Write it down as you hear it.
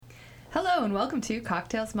Hello and welcome to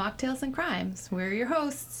Cocktails, Mocktails, and Crimes. We're your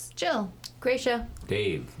hosts, Jill, Gracia,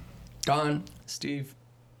 Dave, Don, Steve,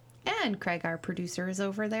 and Craig, our producer, is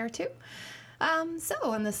over there too. So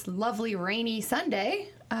on this lovely rainy Sunday,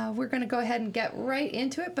 we're going to go ahead and get right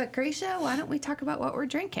into it. But Gracia, why don't we talk about what we're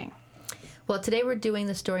drinking? Well, today we're doing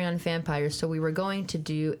the story on vampires, so we were going to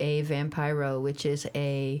do a Vampiro, which is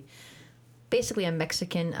basically a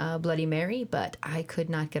Mexican Bloody Mary, but I could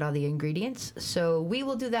not get all the ingredients. So we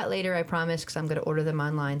will do that later, I promise, because I'm going to order them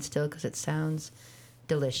online still because it sounds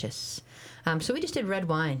delicious. So we just did red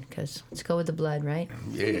wine because let's go with the blood, right?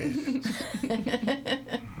 Yeah.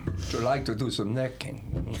 Would you like to do some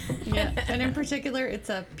necking? Yeah, and in particular, it's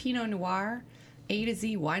a Pinot Noir, A to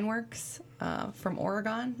Z Wineworks from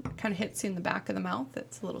Oregon. Kind of hits you in the back of the mouth.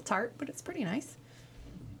 It's a little tart, but it's pretty nice.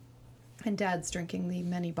 And Dad's drinking the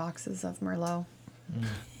many boxes of Merlot.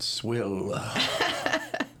 Swill.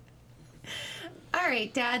 All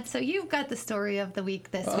right, Dad, so you've got the story of the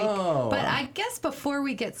week this week. Oh. But I guess before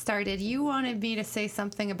we get started, you wanted me to say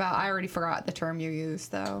something about, I already forgot the term you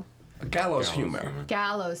used, though. Gallows humor.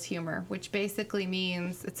 Gallows humor, which basically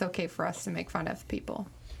means it's okay for us to make fun of people,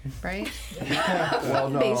 right? Well,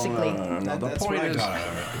 no, Basically. no. The that's point what I is, got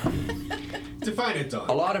out of it. Define it, Don.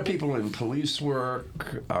 a lot of people in police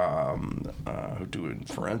work, who do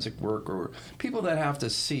forensic work, or people that have to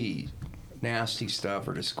see nasty stuff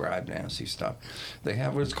or describe nasty stuff, they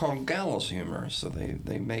have what's called gallows humor. So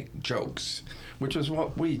they make jokes, which is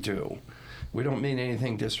what we do. We don't mean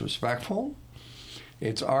anything disrespectful.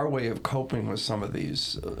 It's our way of coping with some of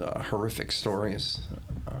these horrific stories.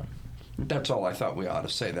 That's all I thought we ought to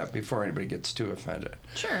say that before anybody gets too offended.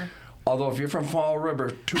 Sure. Although if you're from Fall River,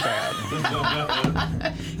 too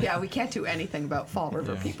bad. Yeah, we can't do anything about Fall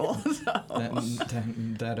River people. So.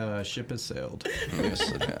 That ship has sailed.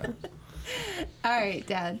 Yes, it has. All right,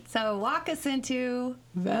 Dad. So walk us into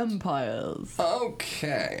vampires.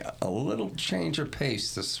 Okay, a little change of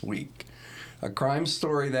pace this week. A crime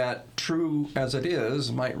story that, true as it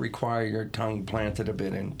is, might require your tongue planted a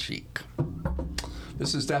bit in cheek.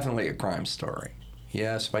 This is definitely a crime story.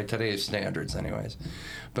 Yes, by today's standards, anyways.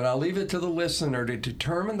 But I'll leave it to the listener to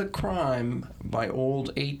determine the crime by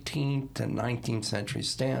old 18th and 19th century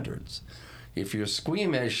standards. If you're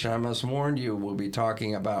squeamish, I must warn you, we'll be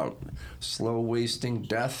talking about slow wasting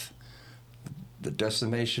death, the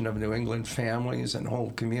decimation of New England families and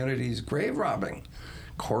whole communities, grave robbing,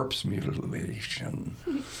 corpse mutilation,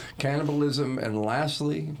 cannibalism, and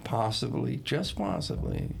lastly, possibly, just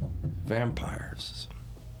possibly, vampires.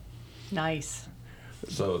 Nice.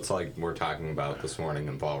 So it's like we're talking about this morning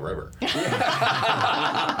in Fall River.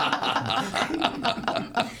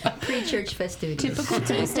 Pre-church festivities. Typical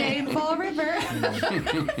Tuesday in Fall River.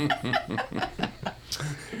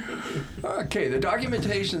 Okay, the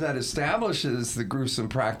documentation that establishes the gruesome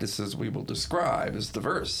practices we will describe is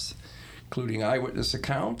diverse, including eyewitness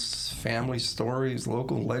accounts, family stories,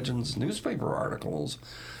 local legends, newspaper articles,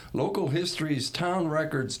 local histories, town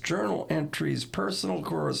records, journal entries, personal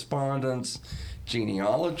correspondence,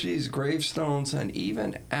 genealogies, gravestones, and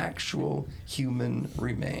even actual human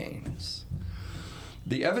remains.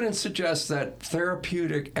 The evidence suggests that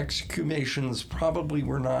therapeutic exhumations probably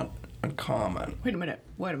were not uncommon. Wait a minute.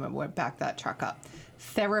 Back that truck up.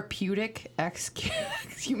 Therapeutic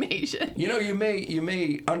exhumation. You know, you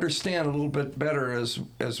may understand a little bit better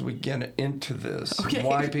as we get into this, Okay.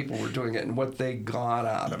 why people were doing it and what they got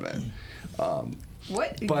out of it.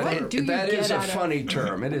 What do you That get is a out of- funny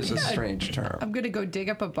term. It is a strange term. I'm gonna go dig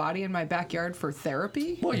up a body in my backyard for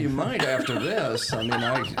therapy. Well, you might after this. I mean,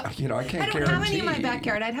 I can't I guarantee. don't have any in my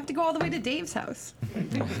backyard. I'd have to go all the way to Dave's house.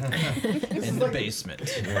 In the basement.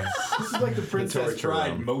 This is like the Princess torture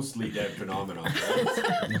Bride room. mostly dead phenomenon,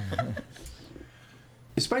 right?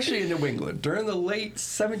 Especially in New England, during the late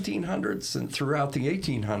 1700s and throughout the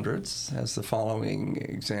 1800s, as the following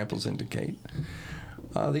examples indicate.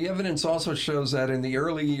 The evidence also shows that in the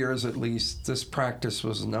early years, at least, this practice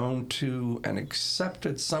was known to and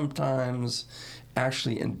accepted, sometimes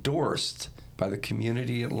actually endorsed by the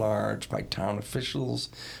community at large, by town officials,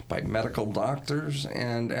 by medical doctors,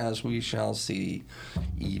 and as we shall see,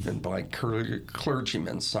 even by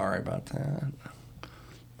clergymen. Sorry about that.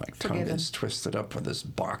 My tongue Forgiven. is twisted up with this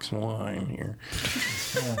box wine here.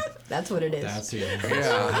 That's what it is. That's it.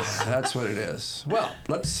 Yeah, that's what it is. Well,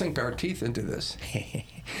 let's sink our teeth into this.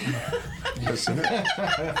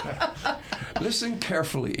 Listen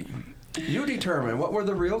carefully. You determine what were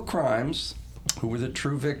the real crimes, who were the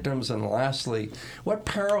true victims, and lastly, what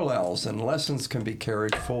parallels and lessons can be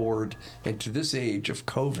carried forward into this age of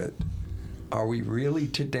COVID. Are we really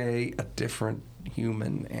today a different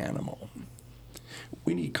human animal?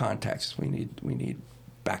 We need context. We need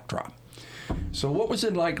backdrop. So what was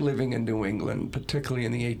it like living in New England, particularly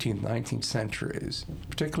in the 18th, 19th centuries,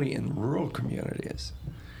 particularly in rural communities?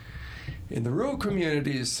 In the rural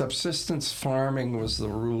communities, subsistence farming was the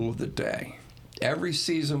rule of the day. Every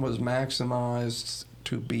season was maximized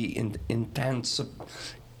to be in intense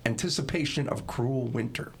anticipation of cruel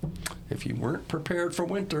winter. If you weren't prepared for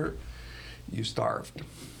winter, you starved.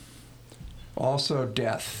 Also,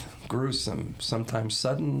 death, gruesome, sometimes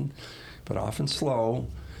sudden, but often slow,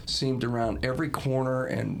 seemed around every corner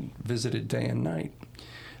and visited day and night.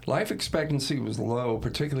 Life expectancy was low,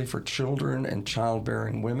 particularly for children and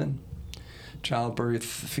childbearing women. Childbirth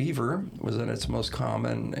fever was at its most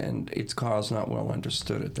common, and its cause not well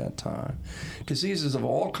understood at that time. Diseases of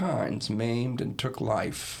all kinds maimed and took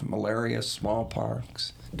life: malaria,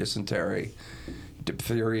 smallpox, dysentery,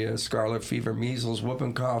 diphtheria, scarlet fever, measles,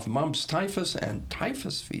 whooping cough, mumps, typhus, and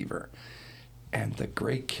typhus fever. And the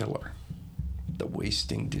great killer, the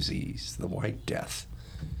wasting disease, the White Death,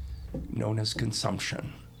 known as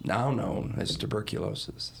consumption, now known as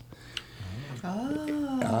tuberculosis. Sorry,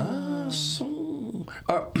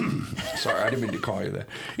 I didn't mean to call you that.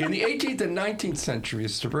 In the 18th and 19th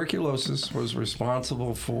centuries, tuberculosis was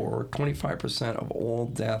responsible for 25% of all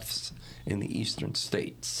deaths in the eastern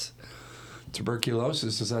states.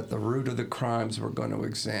 Tuberculosis is at the root of the crimes we're going to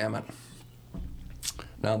examine.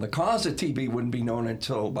 Now, the cause of TB wouldn't be known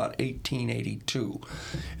until about 1882,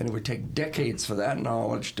 and it would take decades for that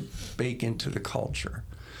knowledge to bake into the culture.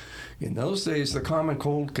 In those days, the common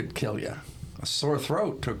cold could kill you. A sore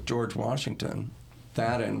throat took George Washington.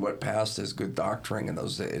 That and what passed as good doctoring in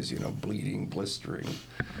those days, bleeding, blistering,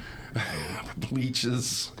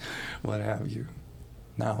 bleaches, what have you.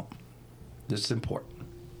 Now, this is important.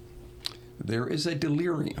 There is a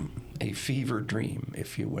delirium, a fever dream,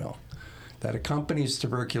 if you will, that accompanies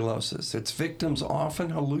tuberculosis. Its victims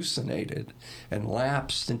often hallucinated and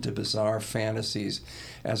lapsed into bizarre fantasies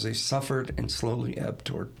as they suffered and slowly ebbed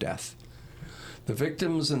toward death. The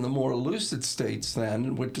victims in the more lucid states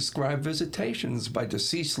then would describe visitations by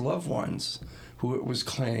deceased loved ones who it was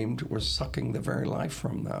claimed were sucking the very life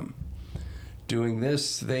from them. Doing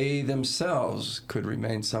this, they themselves could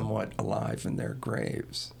remain somewhat alive in their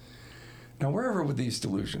graves. Now, wherever would these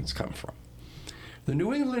delusions come from? The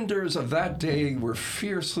New Englanders of that day were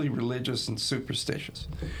fiercely religious and superstitious.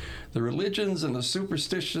 The religions and the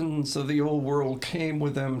superstitions of the old world came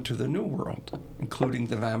with them to the new world, including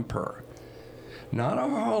the vampire. Not a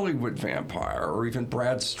Hollywood vampire, or even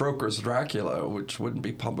Brad Stoker's Dracula, which wouldn't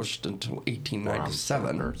be published until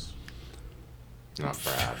 1897. Not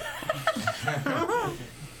Brad.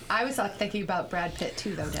 I was thinking about Brad Pitt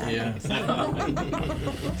too, though, Dad. Yeah.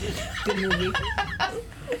 Good movie.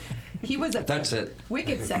 He was a That's it.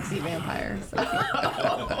 wicked sexy vampire.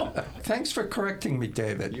 So. Thanks for correcting me,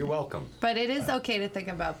 David. You're welcome. But it is okay to think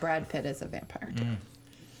about Brad Pitt as a vampire, too.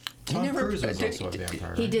 Tom never- Cruise was did- also a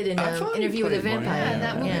vampire. He did in I thought he Interview with a played one, Vampire. Yeah,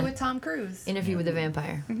 that movie Yeah. with Tom Cruise. Interview with a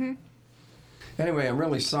Vampire. Anyway, I'm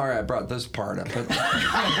really sorry I brought this part up,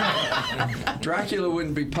 but Dracula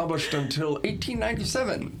wouldn't be published until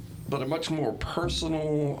 1897, but a much more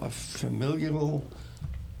personal, familial,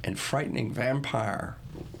 and frightening vampire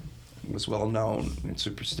was well known in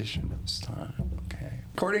superstition at this time. Okay.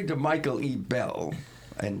 According to Michael E. Bell,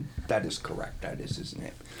 and that is correct, that is his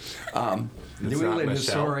name, New not England Michelle.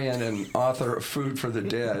 historian and author of Food for the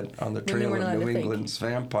Dead, On the We Trail weren't of allowed New to think. England's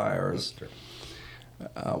Vampires,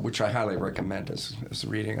 which I highly recommend as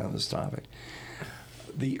reading on this topic.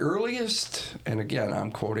 The earliest, and again,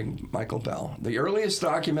 I'm quoting Michael Bell, the earliest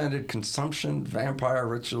documented consumption vampire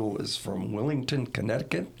ritual is from Willington,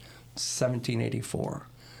 Connecticut, 1784.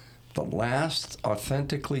 The last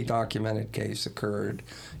authentically documented case occurred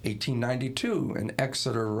 1892 in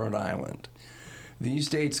Exeter, Rhode Island. These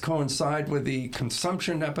dates coincide with the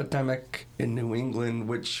consumption epidemic in New England,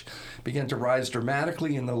 which began to rise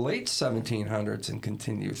dramatically in the late 1700s and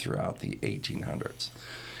continued throughout the 1800s.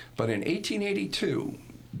 But in 1882,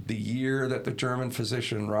 the year that the German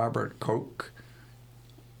physician Robert Koch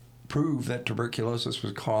proved that tuberculosis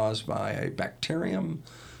was caused by a bacterium,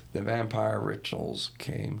 the vampire rituals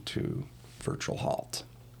came to virtual halt.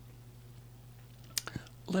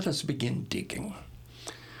 Let us begin digging.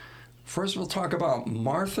 First, we'll talk about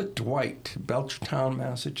Martha Dwight, Belchertown,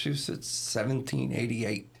 Massachusetts,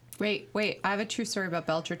 1788. Wait. I have a true story about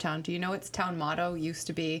Belchertown. Do you know its town motto used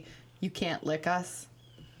to be, "You can't lick us"?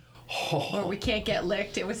 Or "We can't get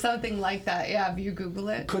licked"? It was something like that. Yeah, if you Google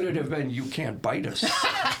it. Could it have been "You can't bite us"?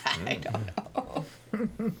 I don't know.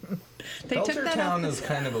 They took that Belchertown off. is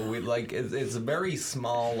kind of a weird, like it's a very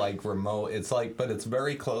small, like remote. It's like, but it's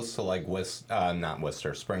very close to like not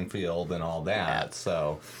Worcester, Springfield, and all that.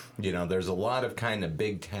 So, there's a lot of kind of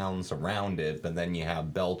big towns around it. But then you have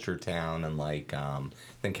Belchertown and like I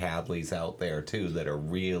think Hadley's out there too, that are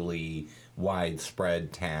really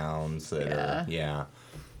widespread towns that are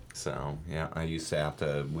So I used to have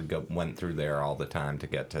to. Went through there all the time to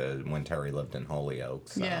get to when Terry lived in Holyoke.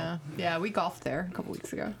 So. Yeah, we golfed there a couple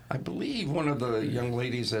weeks ago. I believe one of the young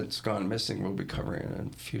ladies that's gone missing we'll be covering in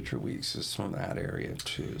future weeks is from that area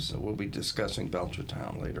too. So we'll be discussing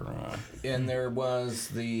Belchertown later on. And there was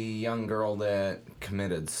the young girl that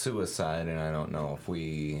committed suicide, and I don't know if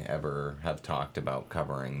we ever have talked about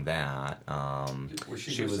covering that. Was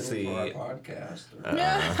she listening to our podcast?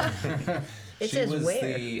 It she says was where.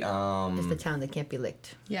 the It's the town that can't be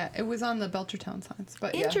licked. Yeah, it was on the Belchertown signs.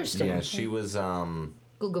 But Interesting. yeah, she was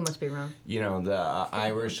Google must be wrong. the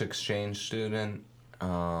Irish exchange student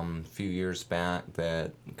a few years back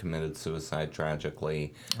that committed suicide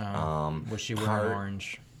tragically. Was she wearing part-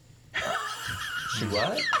 orange? She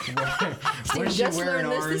what? Steve Was she just wearing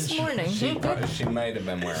learned this orange? morning. She might have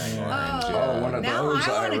been wearing orange. Oh, one of Now those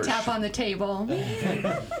I want to Irish. tap on the table.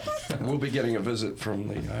 We'll be getting a visit from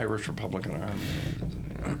the Irish Republican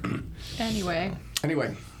Army. Anyway,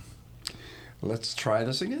 Anyway, let's try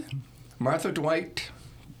this again. Martha Dwight,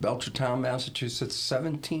 Belchertown, Massachusetts,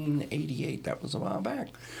 1788. That was a while back.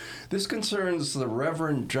 This concerns the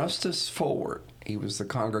Reverend Justice Forward. He was the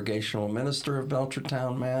congregational minister of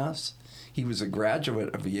Belchertown, Mass. He was a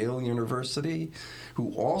graduate of Yale University,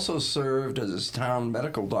 who also served as his town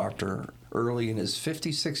medical doctor early in his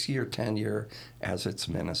 56-year tenure as its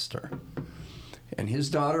minister. And his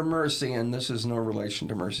daughter Mercy, and this is no relation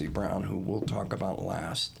to Mercy Brown, who we'll talk about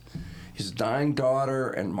last, his dying daughter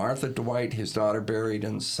and Martha Dwight, his daughter, buried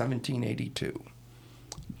in 1782,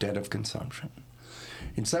 dead of consumption.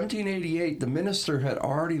 In 1788, the minister had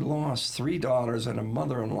already lost 3 daughters and a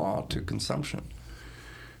mother-in-law to consumption.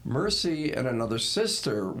 Mercy and another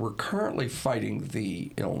sister were currently fighting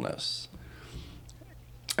the illness.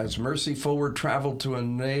 As Mercy Forward traveled to a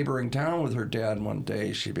neighboring town with her dad one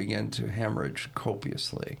day, she began to hemorrhage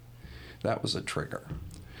copiously. That was a trigger.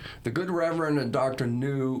 The good Reverend and doctor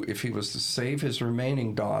knew if he was to save his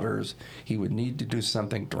remaining daughters, he would need to do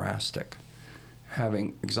something drastic,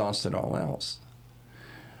 having exhausted all else.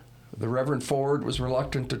 The Reverend Forward was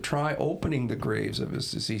reluctant to try opening the graves of his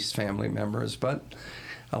deceased family members, but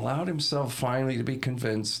allowed himself finally to be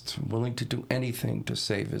convinced, willing to do anything to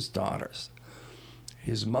save his daughters.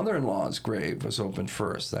 His mother-in-law's grave was opened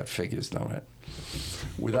first. That figures, don't it?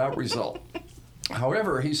 Without result.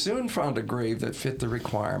 However, he soon found a grave that fit the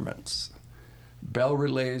requirements. Bell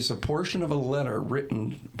relays a portion of a letter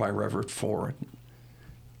written by Reverend Forward.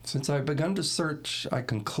 Since I've begun to search, I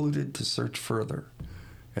concluded to search further,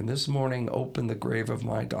 and this morning opened the grave of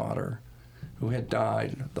my daughter, who had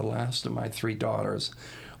died, the last of my 3 daughters,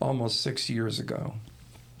 almost 6 years ago.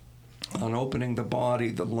 On opening the body,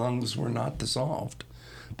 the lungs were not dissolved,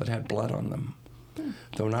 but had blood on them,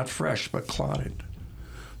 though not fresh, but clotted.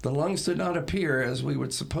 The lungs did not appear as we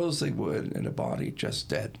would suppose they would in a body just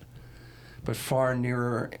dead, but far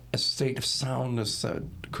nearer a state of soundness that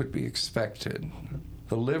could be expected.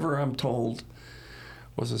 The liver, I'm told,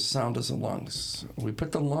 was as sound as the lungs. We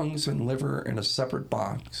put the lungs and liver in a separate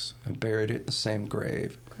box and buried it in the same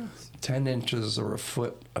grave, 10 inches or a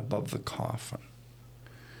foot above the coffin.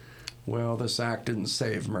 Well, this act didn't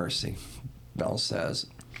save Mercy, Bell says,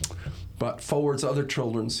 but Forward's other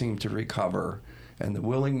children seemed to recover, and the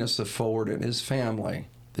willingness of Forward and his family,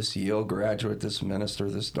 this Yale graduate, this minister,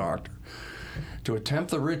 this doctor, to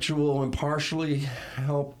attempt the ritual impartially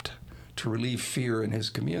helped to relieve fear in his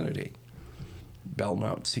community. Bell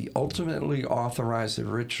notes, he ultimately authorized a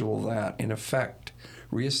ritual that, in effect,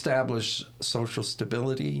 reestablished social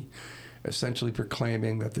stability, essentially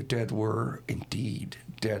proclaiming that the dead were indeed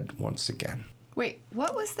dead once again. wait,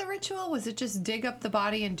 what was the ritual? Was it just dig up the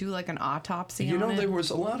body and do like an autopsy You on know, it? there was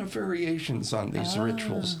a lot of variations on these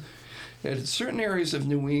rituals. In certain areas of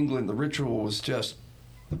New England, the ritual was just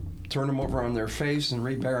turn them over on their face and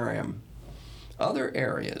rebury them. Other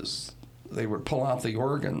areas, they would pull out the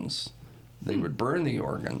organs, they would burn the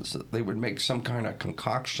organs, they would make some kind of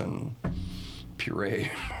concoction, puree,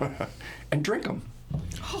 and drink them.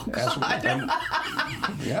 Oh, God.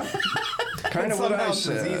 Yeah, kind of what I Somehow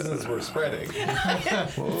said. diseases were spreading.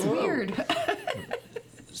 It's weird.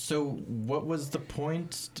 So, what was the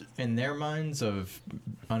point in their minds of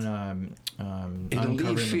It'll uncovering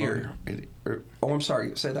leave the fear. body? Oh, I'm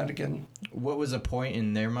sorry. Say that again. What was the point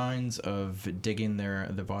in their minds of digging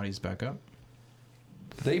the bodies back up?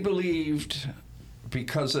 They believed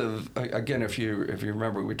because of, again, if you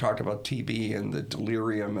remember, we talked about TB and the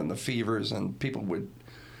delirium and the fevers, and people would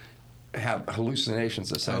have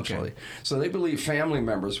hallucinations essentially. Okay. So they believe family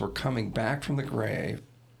members were coming back from the grave.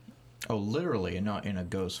 Oh, literally, and not in a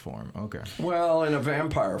ghost form. Okay. Well, in a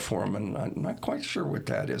vampire form, and I'm not quite sure what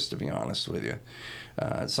that is, to be honest with you.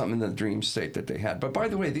 It's something in the dream state that they had. But by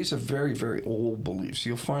the way, these are very, very old beliefs.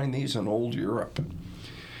 You'll find these in old Europe.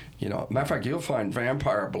 You know, matter of fact, you'll find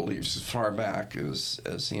vampire beliefs as far back as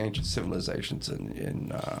the ancient civilizations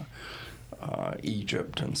in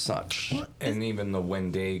Egypt and such. And even the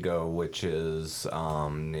Wendigo, which is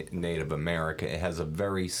Native America, it has a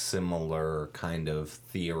very similar kind of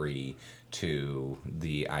theory to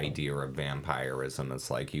the idea of vampirism. It's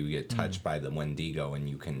like you get touched by the Wendigo and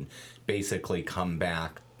you can basically come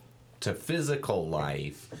back to physical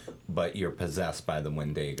life, but you're possessed by the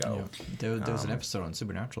Wendigo. Yeah. There was an episode on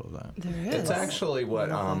Supernatural of that. There is. It's actually what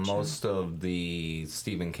most of the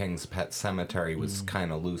Stephen King's Pet Sematary was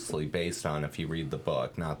kind of loosely based on, if you read the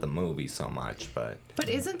book, not the movie so much. But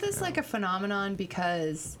Isn't this like a phenomenon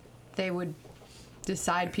because they would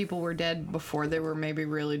decide people were dead before they were maybe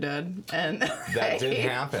really dead? And that did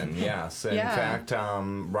happen, yes. In Yeah. fact,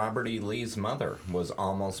 Robert E. Lee's mother was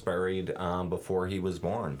almost buried before he was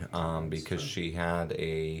born because she had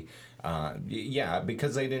a...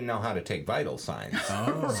 because they didn't know how to take vital signs.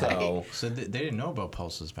 Oh. So they didn't know about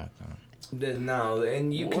pulses back then. No,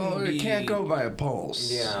 and you can Well, be... it can't go by a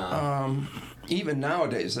pulse. Yeah. Even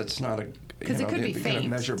nowadays, that's not a... 'Cause it could be they kind of faint,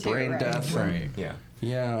 measure too, brain right? death. Right. Yeah.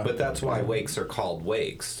 Yeah. But that's why wakes are called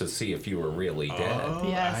wakes, to see if you were really dead. Oh,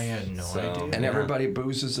 Yes. I had no So- idea. and everybody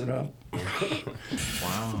boozes it up.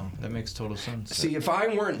 Wow, that makes total sense. See, if I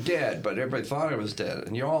weren't dead, but everybody thought I was dead,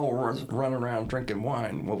 and you all were running around drinking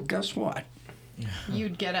wine, well, guess what?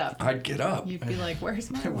 You'd get up. I'd get up. You'd be like, "Where's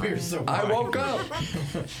my wine?" Where's the I wine? woke up.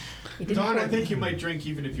 Don, I think you might drink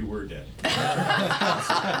even if you were dead.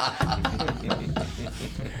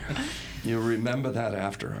 You'll remember that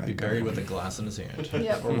after I Be go. buried with a glass in his hand.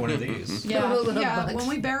 Yep. Or one of these. Yeah, Little yeah. bugs. When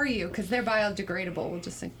we bury you, because they're biodegradable, we'll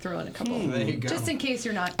just like, throw in a couple, There you go. just in case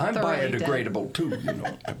you're not I'm thoroughly dead. biodegradable too, you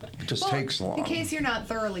know. It just Well, takes long. in case you're not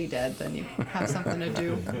thoroughly dead, then you have something to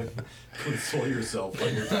do. Console yourself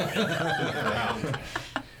when you're dying.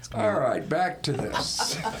 All right, back to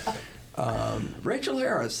this. Rachel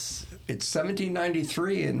Harris. It's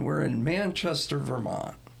 1793, and we're in Manchester,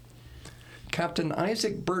 Vermont. Captain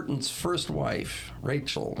Isaac Burton's first wife,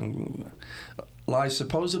 Rachel, lies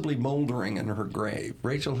supposedly moldering in her grave.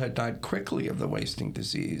 Rachel had died quickly of the wasting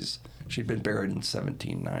disease. She'd been buried in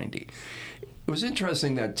 1790. It was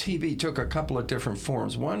interesting that TV took a couple of different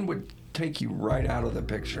forms. One would take you right out of the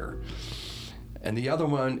picture. And the other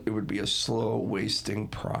one, it would be a slow wasting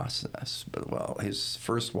process. But, well, his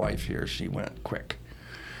first wife here, she went quick.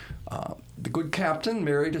 The good captain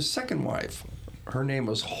married his second wife. Her name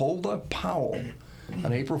was Huldah Powell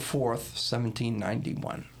on April 4th,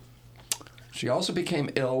 1791. She also became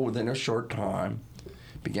ill within a short time,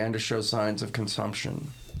 began to show signs of consumption.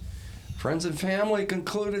 Friends and family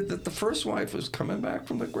concluded that the first wife was coming back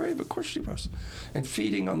from the grave, of course she was, and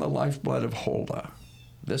feeding on the lifeblood of Huldah,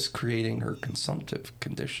 this creating her consumptive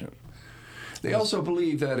condition. They also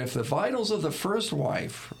believed that if the vitals of the first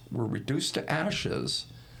wife were reduced to ashes,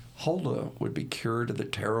 Huldah would be cured of the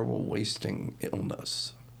terrible wasting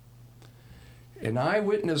illness. An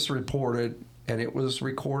eyewitness reported, and it was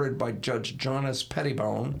recorded by Judge Jonas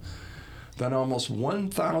Pettibone, that almost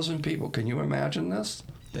 1,000 people, can you imagine this?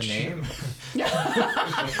 The name?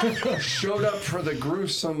 Showed up for the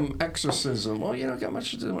gruesome exorcism. Well, you don't got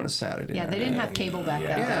much to do on a Saturday Yeah, night. they didn't have cable back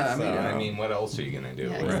then. Yeah, I mean, what else are you going to do?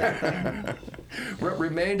 Yeah, exactly. What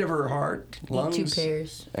remained of her heart, Eat 2 lungs,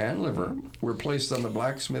 pears. and liver were placed on the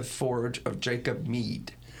blacksmith forge of Jacob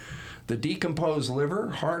Mead. The decomposed liver,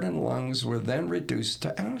 heart, and lungs were then reduced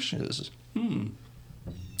to ashes.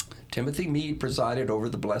 Timothy Mead presided over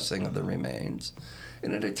the blessing of the remains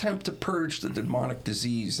in an attempt to purge the demonic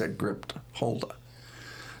disease that gripped Huldah.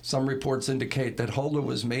 Some reports indicate that Huldah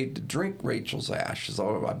was made to drink Rachel's ashes,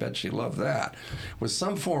 oh, I bet she loved that, with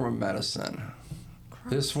some form of medicine.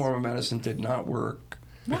 This form of medicine did not work,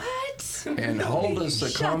 What? and Huldah Shut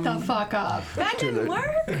succumbed the fuck up. That to didn't the...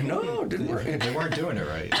 work? No, it didn't work. They weren't doing it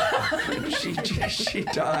right. she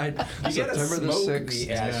died September the 6th.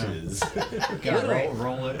 the ashes. Gotta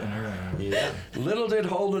roll it and everything. Yeah. Little did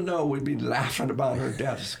Huldah know we'd be laughing about her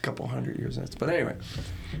death a couple hundred years later. But anyway,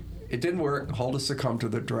 it didn't work. Huldah succumbed to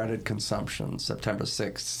the dreaded consumption September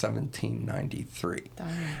 6th, 1793. Darn.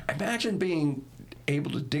 Imagine being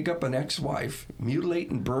able to dig up an ex-wife, mutilate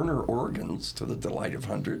and burn her organs to the delight of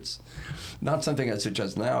hundreds. Not something I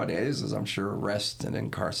suggest nowadays, as I'm sure arrest and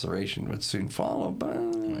incarceration would soon follow, but...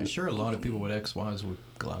 I'm sure a lot of people with ex-wives would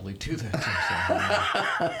gladly do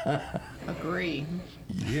that. Agree.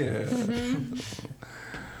 Yeah.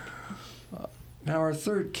 Now, our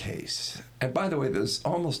third case, and by the way, there's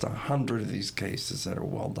almost 100 of these cases that are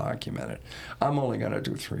well documented. I'm only going to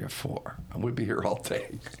do 3 or 4. and we'd be here all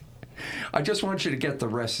day. I just want you to get the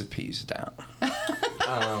recipes down.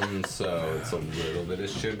 So it's a little bit of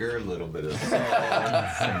sugar, a little bit of salt,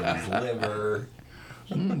 somebody's liver.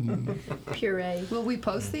 Puree. Will we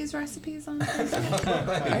post these recipes on Facebook?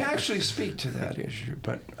 I actually speak to that issue,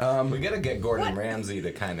 but We gotta get Gordon Ramsay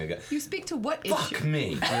to kind of go. You speak to what Fuck issue?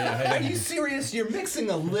 me! Are you serious? You're mixing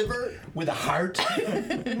a liver with a heart?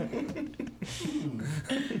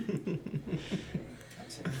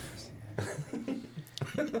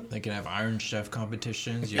 They can have Iron Chef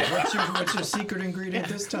competitions. Yeah, what's your secret ingredient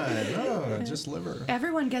this time? Oh, just liver.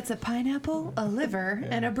 Everyone gets a pineapple, a liver,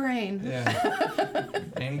 and a brain. Yeah.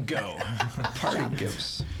 And go. party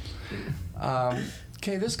gifts.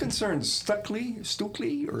 Okay, this concerns Stuckley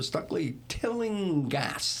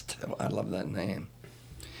Tillinghast. I love that name.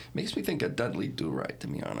 Makes me think of Dudley Do-Right, to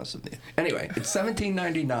be honest with you. Anyway, it's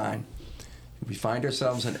 1799. We find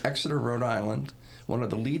ourselves in Exeter, Rhode Island. One of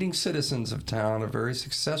the leading citizens of town, a very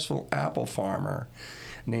successful apple farmer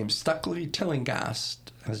named Stuckley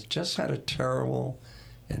Tillinghast, has just had a terrible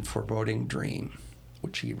and foreboding dream,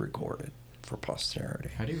 which he recorded for posterity.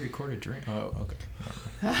 How do you record a dream? Oh, okay.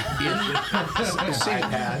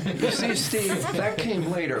 You see, Steve, that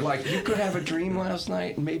came later. Like, you could have a dream last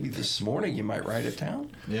night, and maybe this morning you might write it down.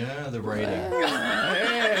 Yeah, the writing.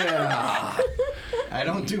 Yeah. I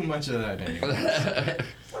don't do much of that anymore.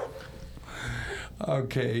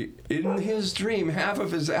 Okay, in his dream, half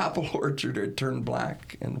of his apple orchard had turned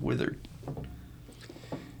black and withered.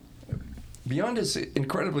 Beyond his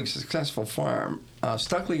incredibly successful farm,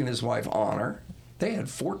 Stuckley and his wife, Honor, they had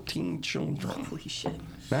 14 children. Holy shit.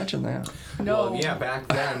 Imagine that. No. Well, yeah, back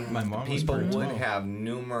then, My mom was people pretty would tall. have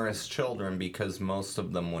numerous children because most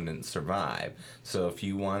of them wouldn't survive. So if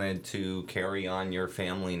you wanted to carry on your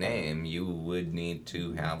family name, you would need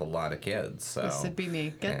to have a lot of kids. So This would be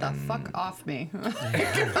me. Get the fuck off me.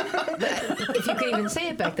 If you could even say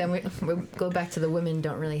it back then, we go back to the women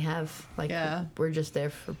don't really have, like, Yeah. we're just there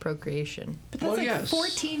for procreation. But that's Well, like yes.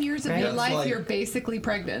 14 years of Right? your That's life, like- you're basically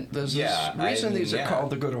pregnant. There's Yeah, this reason I mean, these are yeah.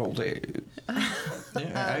 called the good old days.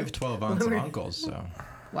 Yeah, I have 12 aunts and uncles, so.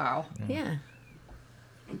 Wow. Yeah.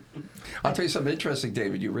 I'll tell you something interesting,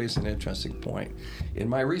 David. You raised an interesting point. In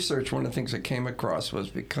my research, one of the things I came across was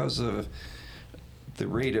because of the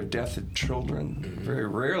rate of death in children, very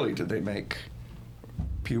rarely did they make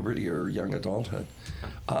puberty or young adulthood.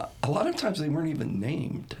 A lot of times they weren't even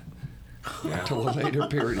named until a later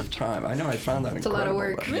period of time. I know I found that It's a lot of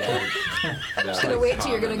incredible. work. That's Gonna like wait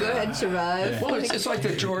till you're gonna common go ahead and survive. Well, it's like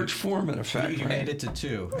the George Foreman effect, You right? made it to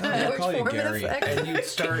 2. George I'll call you Foreman Gary. effect. And you'd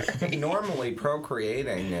start normally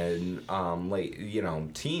procreating in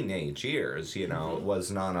late, teenage years. It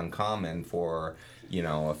was not uncommon for, a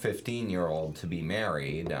 15-year-old to be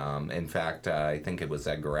married. In fact, I think it was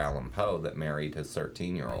Edgar Allan Poe that married his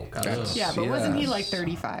 13-year-old cousin. That's- Yeah, but wasn't he Yes. like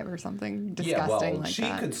 35 or something disgusting Yeah, well, like she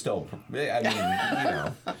that? could still.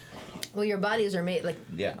 Well, your bodies are made, like,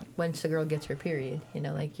 Yeah, once a girl gets her period,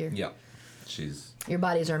 like yeah. She's. your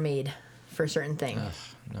bodies are made for certain things.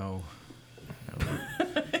 No.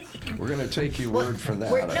 We're going to take your word for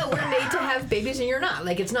that. We're made to have babies, and you're not.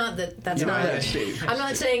 Like, it's not that. That's not. Yeah, Steve. I'm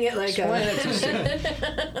not saying it like. Explain it to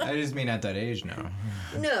Steve. I just mean at that age now.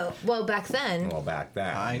 No. Well, back then. Well, back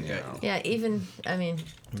then, I you get- know. Yeah. Even. I mean,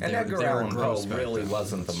 And They- Edgar they were Allan Poe gross back really then.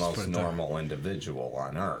 wasn't the Let's most put it that way. normal individual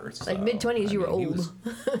on Earth. like so, mid-20s, you were I mean, he old. was,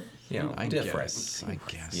 I different. guess. I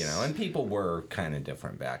guess. And people were kind of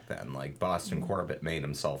different back then. Like Boston Corbett made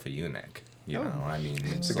himself a eunuch. I mean,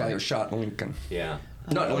 it's The guy who like, shot Lincoln. yeah,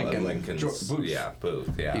 Not Lincoln, Lincoln's, Booth. yeah, Booth,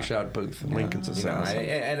 yeah. He shot Booth, Lincoln's assassin.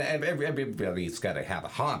 And everybody's got to have a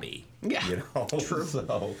hobby. Yeah. True. So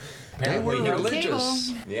They were apparently he was-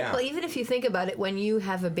 religious. Yeah. Well, even if you think about it, when you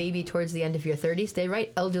have a baby towards the end of your 30s, they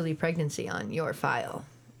write elderly pregnancy on your file.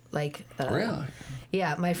 Like. Really?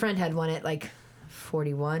 Yeah, my friend had one at like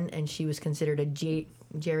 41, and she was considered a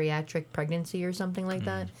geriatric pregnancy or something like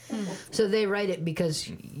that. So they write it because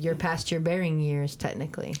you're past your bearing years,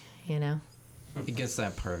 technically. I guess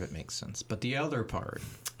that part of it makes sense. But the other part.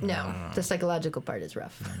 No, the psychological part is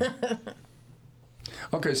rough.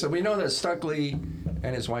 Okay, so we know that Stuckley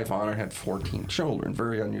and his wife Honor had 14 children,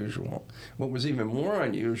 very unusual. What was even more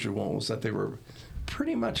unusual was that they were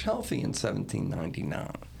pretty much healthy in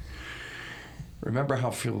 1799. Remember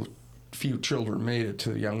how few children made it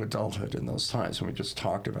to young adulthood in those times, and we just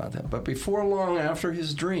talked about that. But before long after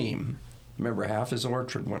his dream, remember, half his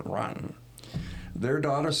orchard went rotten. Their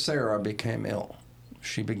daughter Sarah became ill.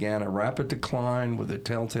 She began a rapid decline with the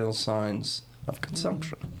telltale signs of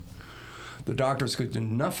consumption. The doctors could do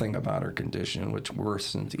nothing about her condition, which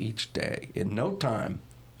worsened each day. In no time,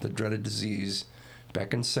 the dreaded disease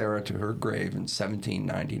beckoned Sarah to her grave in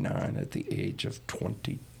 1799 at the age of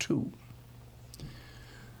 22.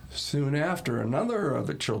 Soon after, another of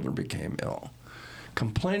the children became ill,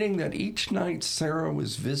 complaining that each night Sarah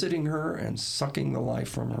was visiting her and sucking the life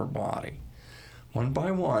from her body. One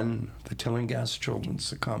by one, the Tillinghast children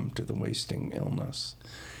succumbed to the wasting illness,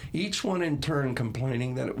 each one in turn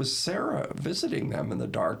complaining that it was Sarah visiting them in the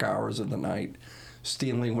dark hours of the night,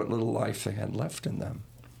 stealing what little life they had left in them.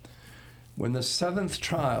 When the seventh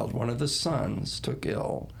child, one of the sons, took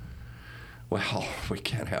ill, well, we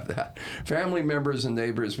can't have that. Family members and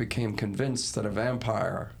neighbors became convinced that a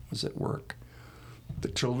vampire was at work. The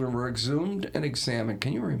children were exhumed and examined.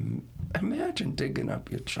 Can you imagine digging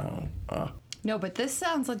up your child? No, but this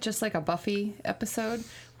sounds like just like a Buffy episode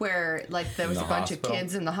where like there was a bunch of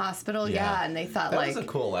kids in the hospital. Yeah, and they thought that was a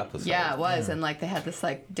cool episode. Yeah, it was, and like they had this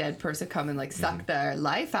like dead person come and like suck their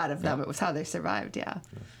life out of them. It was how they survived. Yeah.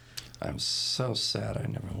 I'm so sad I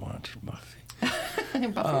never watched Buffy.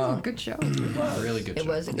 Buffy was a good show. Really good show. It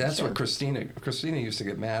was a good That's show. what Christina used to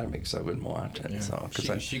get mad at me because I wouldn't watch it. Yeah. So,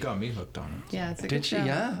 She got me hooked on it. Yeah, it's a did good she? show.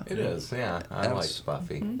 Yeah. It is, yeah. I That like was-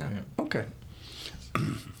 Buffy. Yeah. Okay.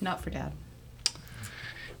 Not for Dad.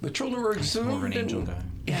 The children were exhumed More of an angel and guy.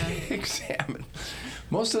 Yeah. examined.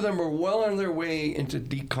 Most of them were well on their way into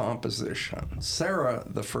decomposition. Sarah,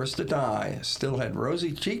 the first to die, still had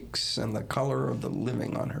rosy cheeks and the color of the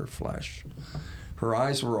living on her flesh. Her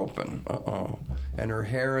eyes were open, and her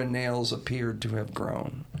hair and nails appeared to have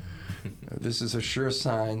grown. This is a sure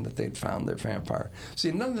sign that they'd found their vampire. See,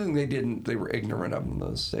 another thing they were ignorant of in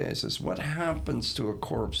those days is what happens to a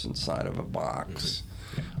corpse inside of a box,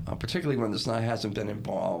 particularly when hasn't been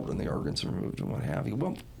involved and the organs are removed and what have you.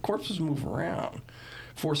 Well, corpses move around.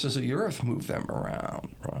 Forces of the earth move them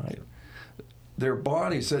around, right? Their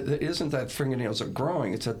bodies, it isn't that fingernails are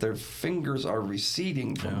growing, it's that their fingers are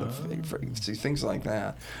receding from see, things like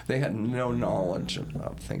that. They had no knowledge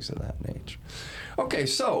of things of that nature. Okay,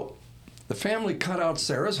 so the family cut out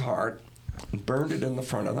Sarah's heart and burned it in the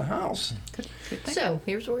front of the house. Good thing. So,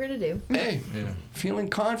 here's what we're going to do. Hey, Yeah. feeling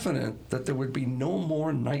confident that there would be no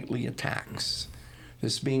more nightly attacks.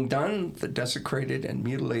 This being done, the desecrated and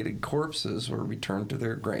mutilated corpses were returned to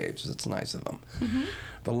their graves. That's nice of them.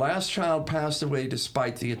 The last child passed away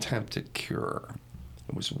despite the attempted cure.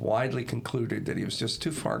 It was widely concluded that he was just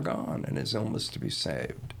too far gone in his illness to be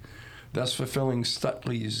saved, thus fulfilling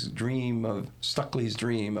Stuckley's dream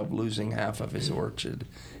of losing half of his orchard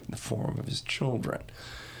in the form of his children.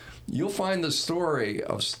 You'll find the story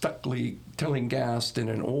of Stuckley Tillinghast in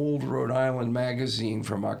an old Rhode Island magazine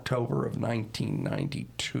from October of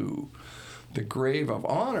 1992. The grave of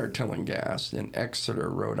Honor Tillinghast in Exeter,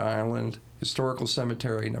 Rhode Island, Historical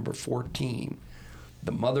Cemetery number 14.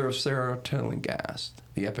 The mother of Sarah Tillinghast.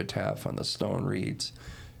 The epitaph on the stone reads,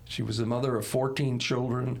 "She was the mother of 14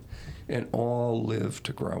 children, and all lived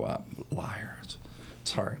to grow up." Liars.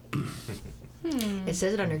 Sorry. It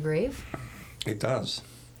says it on her grave. It does.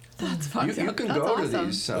 That's fun. You can That's go awesome. to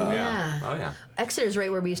these. Yeah. Oh, yeah. Exeter's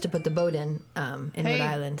right where we used to put the boat in Hey, Rhode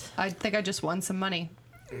Island. I think I just won some money.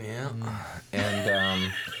 Yeah,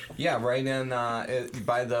 and right in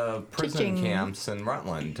by the prison Cha-ching. camps in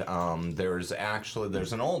Rutland, there's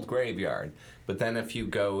an old graveyard. But then if you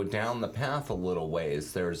go down the path a little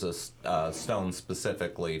ways, there's a stone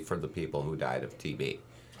specifically for the people who died of TB.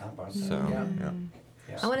 How about So that?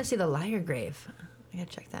 yeah. I want to see the liar grave. I gotta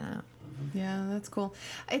check that out. Yeah, that's cool.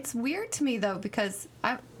 It's weird to me though because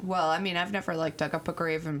I've never like dug up a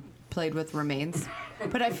grave and played with remains,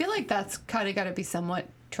 but I feel like that's kind of got to be somewhat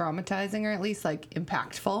traumatizing or at least like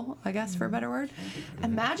impactful, I guess, for a better word.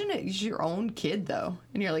 Imagine it's your own kid though,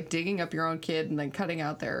 and you're like digging up your own kid and then cutting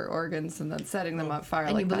out their organs and then setting them on fire.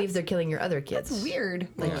 And like you believe that's- they're killing your other kids. That's weird.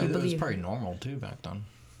 Like Yeah, you it was believe probably normal too back then.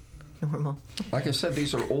 normal. Like I said,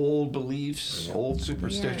 these are old beliefs, old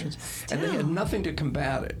superstitions, and they had nothing to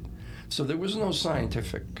combat it. So there was no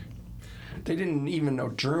scientific They didn't even know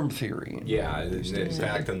germ theory. Yeah, in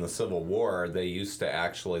fact, in the Civil War, they used to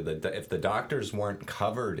actually, if the doctors weren't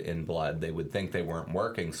covered in blood, they would think they weren't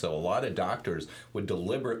working. So a lot of doctors would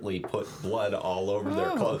deliberately put blood all over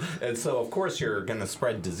their clothes. And so, of course, you're going to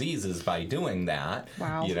spread diseases by doing that.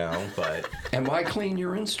 Wow. You know, but... And why clean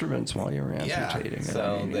your instruments while you're Yeah, amputating?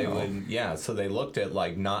 so they would. Yeah, so they looked at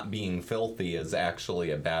like not being filthy as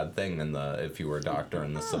actually a bad thing if you were a doctor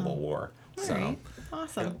in the Civil War. So All right.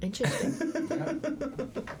 Awesome. Interesting.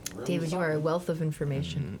 David, you are a wealth of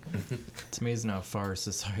information. It's amazing how far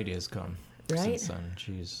society has come Right? since then.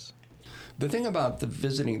 Jeez. The thing about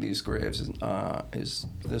visiting these graves is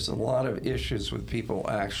there's a lot of issues with people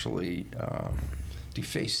actually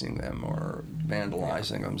defacing them or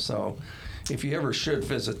vandalizing them. So if you ever should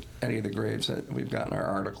visit any of the graves that we've got in our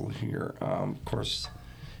article here, of course,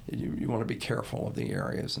 you want to be careful of the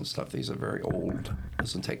areas and stuff. These are very old.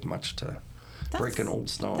 Doesn't take much to break an old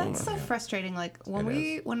stone. That's so frustrating. Like when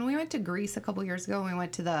we went to Greece a couple years ago, we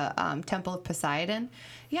went to the Temple of Poseidon.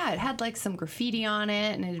 Yeah, it had like some graffiti on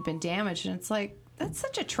it, and it had been damaged. And it's like that's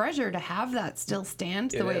such a treasure to have that still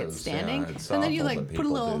stand the way it's is, standing. yeah. It's And then you awful like that put a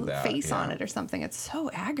people little do that, face on yeah. it or something. It's so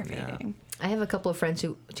aggravating. I have a couple of friends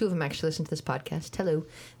who, two of them actually listen to this podcast. Hello.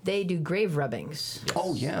 They do grave rubbings.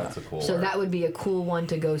 Oh, yeah. That's a cool So art. that would be a cool one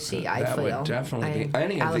to go see, I That feel. would definitely be.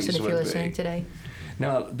 Any of Allison, these if you're would listening be. today.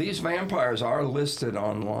 Now, these vampires are listed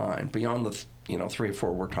online beyond the 3 or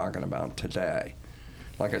 4 we're talking about today.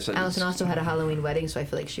 Like I said, Allison also had a Halloween wedding, so I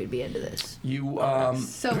feel like she would be into this. you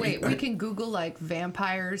So wait, we can Google like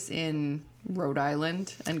vampires in Rhode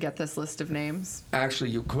Island and get this list of names.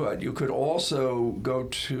 actually you could. You could also go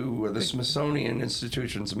to the Smithsonian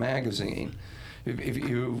Institution's magazine. If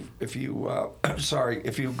you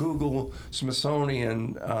Google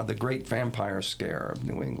Smithsonian, the Great Vampire Scare of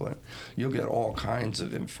New England, you'll get all kinds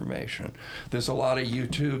of information. There's a lot of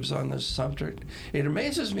YouTubes on this subject. It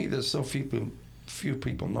amazes me there's so few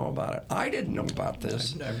people know about it. I didn't know about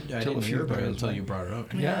this. I till a didn't few hear about it years until back. you brought it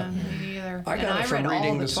up. Yeah. Me neither. I And got it from read all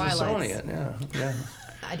reading the Twilights. Smithsonian. Yeah.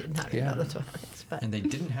 I did not read Yeah. all the Twilights, but And they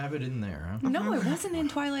didn't have it in there, huh? No, it wasn't in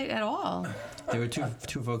Twilight at all. They were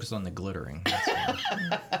too focused on the glittering. That's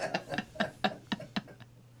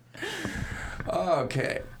all.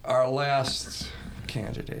 Okay, our last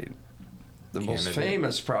candidate, the most Candidate.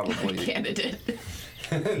 famous probably. Candidate.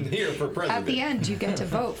 Here for president. At the end, you get to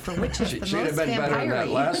vote for which is the She'd have most been better than that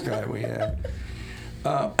vampire-y. last guy we had.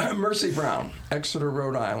 Mercy Brown, Exeter,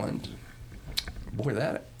 Rhode Island. Boy,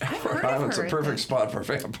 that heard Rhode of Island's a her, I perfect think. spot for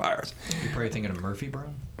vampires. You're probably thinking of Murphy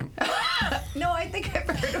Brown? No, I think I've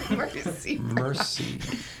heard of Mercy. Mercy.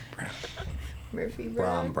 Murphy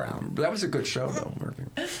Brown, Brown. That was a good show, though, Murphy.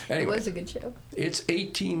 It Anyway, was a good show. it's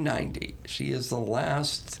 1890. She is the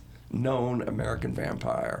last known American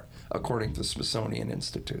vampire, according to the Smithsonian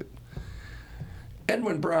Institute.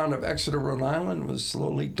 Edwin Brown of Exeter, Rhode Island, was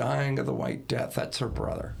slowly dying of the White Death. That's her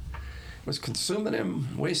brother. It was consuming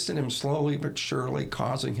him, wasting him slowly but surely,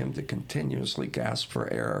 causing him to continuously gasp for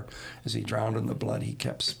air as he drowned in the blood he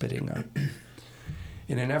kept spitting up.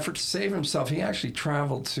 In an effort to save himself, he actually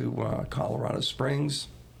traveled to Colorado Springs,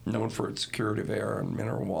 known for its curative air and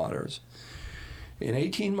mineral waters. In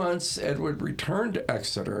 18 months, Edward returned to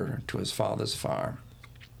Exeter to his father's farm.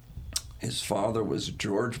 His father was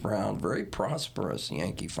George Brown, very prosperous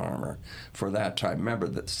Yankee farmer for that time. Remember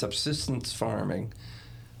that subsistence farming,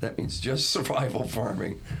 that means just survival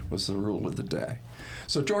farming, was the rule of the day.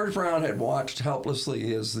 So George Brown had watched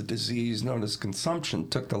helplessly as the disease known as consumption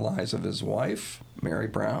took the lives of his wife, Mary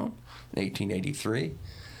Brown, in 1883,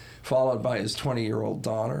 followed by his 20-year-old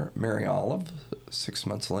daughter, Mary Olive, 6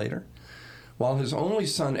 months later, while his only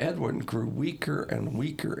son, Edwin, grew weaker and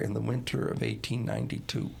weaker in the winter of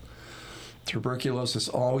 1892. Tuberculosis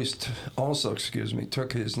also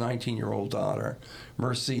took his 19-year-old daughter,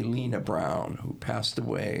 Mercy Lena Brown, who passed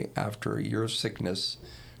away after a year of sickness,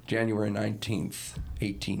 January 19th,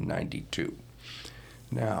 1892.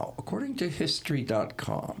 Now, according to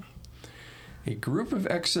History.com, a group of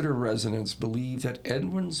Exeter residents believe that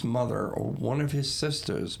Edwin's mother or one of his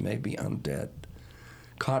sisters may be undead,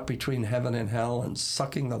 caught between heaven and hell and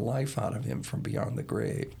sucking the life out of him from beyond the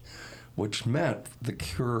grave, which meant the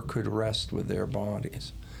cure could rest with their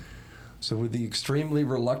bodies. So with the extremely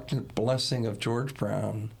reluctant blessing of George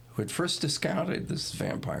Brown, who had first discounted this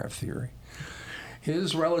vampire theory,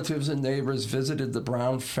 his relatives and neighbors visited the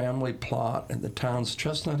Brown family plot in the town's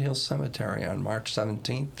Chestnut Hill Cemetery on March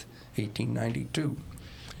 17th, 1892.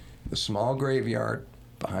 The small graveyard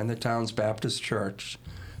behind the town's Baptist church,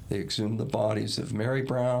 they exhumed the bodies of Mary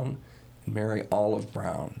Brown and Mary Olive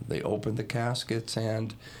Brown. They opened the caskets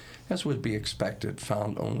and, as would be expected,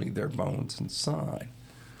 found only their bones inside.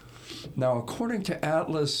 Now, according to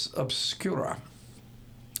Atlas Obscura,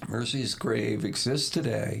 Mercy's grave exists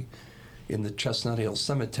today in the Chestnut Hill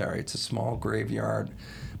Cemetery. It's a small graveyard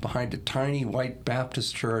behind a tiny white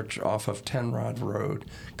Baptist church off of Tenrod Road,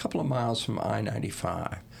 a couple of miles from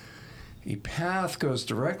I-95. A path goes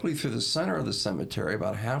directly through the center of the cemetery,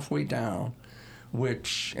 about halfway down,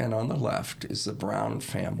 and on the left is the Brown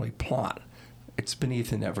family plot. It's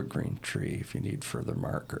beneath an evergreen tree if you need further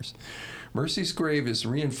markers. Mercy's grave is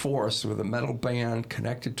reinforced with a metal band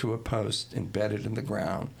connected to a post embedded in the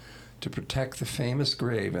ground to protect the famous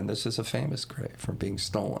grave, and this is a famous grave, from being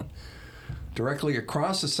stolen. Directly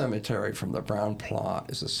across the cemetery from the Brown plot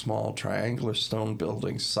is a small triangular stone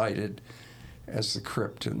building cited as the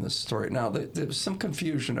crypt in this story. Now, there was some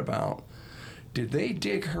confusion about, did they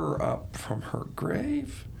dig her up from her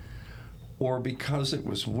grave? Or because it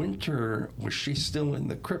was winter, was she still in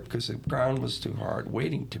the crypt because the ground was too hard,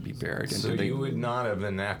 waiting to be buried? And So you would not have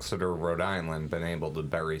in Exeter, Rhode Island, been able to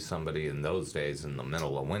bury somebody in those days in the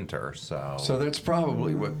middle of winter. So that's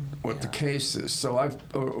probably what the case is. So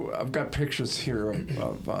I've got pictures here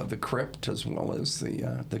of the crypt as well as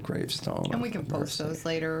the gravestone. And we can post those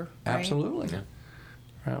later, right? Absolutely. Yeah.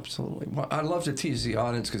 Absolutely. Well, I love to tease the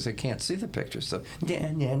audience because they can't see the pictures. So,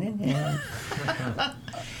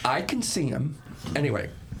 I can see them. Anyway,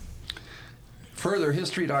 further,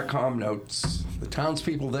 History.com notes, the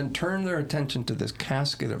townspeople then turned their attention to this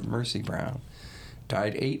casket of Mercy Brown,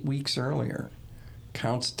 died 8 weeks earlier.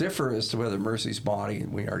 Counts differ as to whether Mercy's body,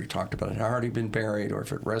 we already talked about it, had already been buried or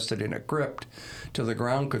if it rested in a crypt till the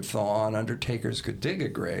ground could thaw and undertakers could dig a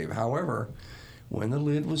grave. However, when the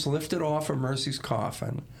lid was lifted off of Mercy's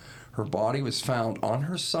coffin, her body was found on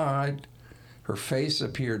her side, her face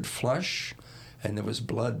appeared flush, and there was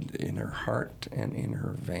blood in her heart and in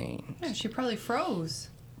her veins. Yeah, she probably froze.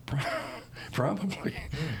 Probably.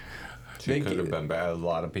 she could have been buried. A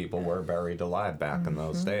lot of people were buried alive back in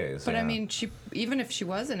those days. But yeah. I mean, even if she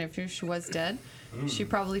wasn't, if she was dead, she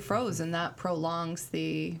probably froze, and that prolongs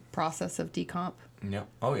the process of decomp. Yeah.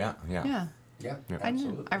 Oh, yeah. Yeah. Yeah. Yeah, I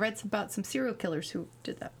knew. I read about some serial killers who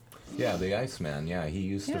did that. Yeah, the Iceman. Yeah, he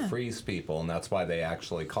used to freeze people, and that's why they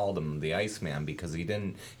actually called him the Iceman, because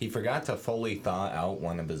he forgot to fully thaw out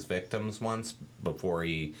one of his victims once before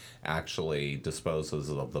he actually disposes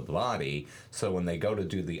of the body. So when they go to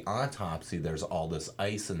do the autopsy, there's all this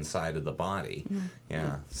ice inside of the body.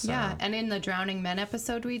 Yeah. So. Yeah, and in the Drowning Men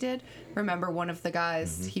episode we did, remember one of the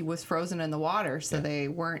guys, he was frozen in the water, so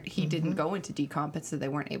he didn't go into decomp, so they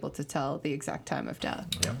weren't able to tell the exact time of death.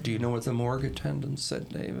 Yeah. Do you know what the morgue attendant said,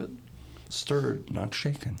 David? Stirred, not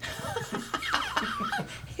shaken.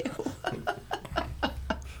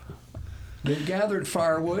 They gathered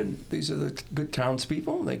firewood. These are the good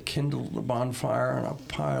townspeople. They kindled a bonfire on a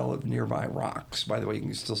pile of nearby rocks. By the way, you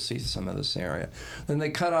can still see some of this area. Then they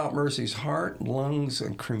cut out Mercy's heart, lungs,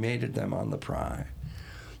 and cremated them on the pry.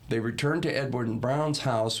 They returned to Edward Brown's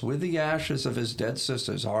house with the ashes of his dead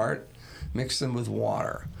sister's heart, mixed them with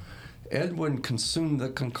water. Edwin consumed the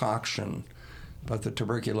concoction, but the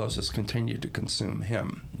tuberculosis continued to consume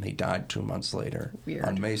him. He died 2 months later, Weird.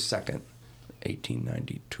 on May 2nd,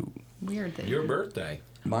 1892. Weird that Your birthday.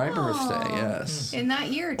 My birthday, yes. in that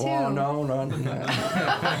year too. Oh, no, not in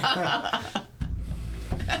that.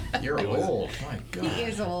 You're old. My God. He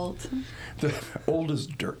is old. The old as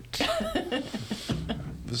dirt.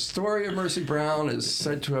 The story of Mercy Brown is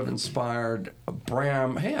said to have inspired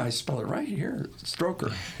Bram, hey, I spell it right here, Stoker,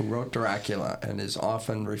 who wrote Dracula and is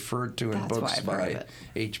often referred to in That's why books I've heard of by it.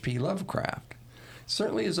 H.P. Lovecraft.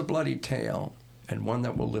 Certainly is a bloody tale, and one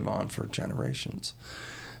that will live on for generations.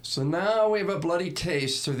 So now we have a bloody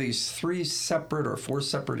taste through these 4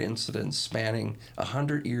 separate incidents spanning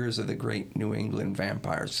 100 years of the great New England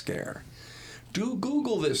vampire scare. Do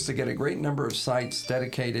Google this to get a great number of sites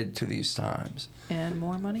dedicated to these times. And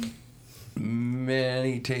more money?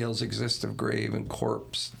 Many tales exist of grave and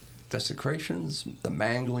corpse desecrations, the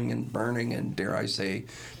mangling and burning and, dare I say,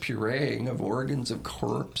 pureeing of organs of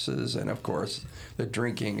corpses, and of course, the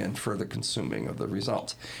drinking and further consuming of the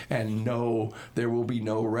results. And no, there will be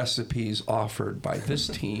no recipes offered by this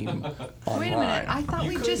team online. Wait a minute. I thought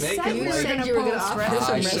we just make said it we were like- going to you were gonna post offer recipes.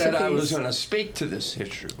 some I said I recipes. was going to speak to this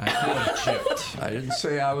issue. I feel chipped. I didn't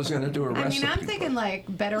say I was going to do a I recipe. mean, I'm thinking like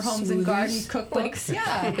Better Homes and Garden Smoothies? cookbooks.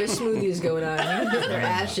 Yeah. There's smoothies going on. They're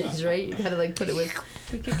ashes, right? You gotta like put it with.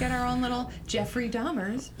 We could get our own little Jeffrey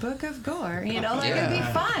Dahmer's Book of Gore. You know, that could be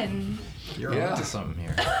fun. You're Yeah. onto something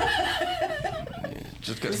here.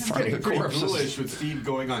 Just got to It's find the getting pretty corpses. ghoulish with Steve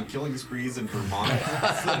going on killing sprees in Vermont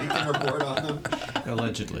so he can report on them.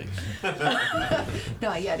 Allegedly.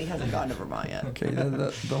 No, yet he hasn't gone to Vermont yet. Okay,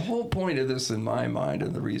 the whole point of this in my mind,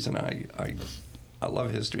 and the reason I I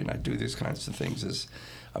love history and I do these kinds of things, is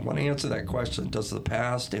I want to answer that question, does the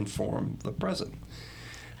past inform the present?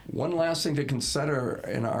 One last thing to consider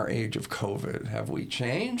in our age of COVID, have we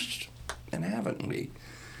changed and haven't we?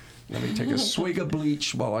 Let me take a swig of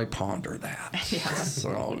bleach while I ponder that.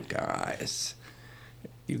 So, guys,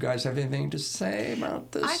 you guys have anything to say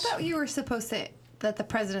about this? I thought you were supposed to, that the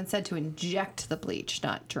president said to inject the bleach,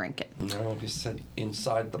 not drink it. No, he said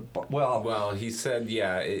inside the... Well, He said,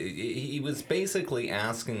 yeah, he was basically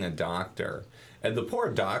asking a doctor, and the poor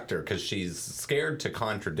doctor, because she's scared to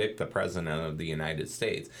contradict the president of the United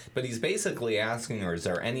States, but he's basically asking her, is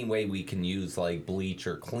there any way we can use, like, bleach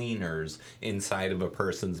or cleaners inside of a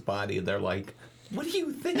person's body? They're like, what do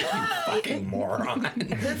you think, you fucking moron?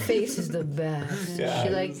 Her face is the best. Yeah, She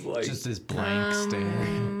like, it's like Just this blank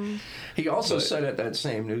stare. he also said at that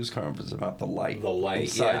same news conference about the light. the light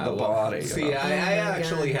inside the body. See, you know. I Oh my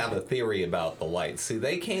actually God. have a theory about the light. See,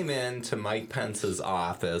 they came in to Mike Pence's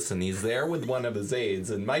office, and he's there with one of his aides,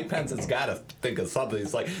 and Mike Pence has got to think of something.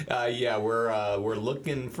 He's like, yeah, we're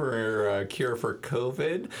looking for a cure for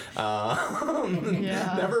COVID.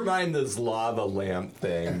 Yeah. Never mind this lava lamp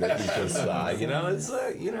thing that you just saw. You know, it's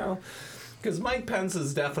because Mike Pence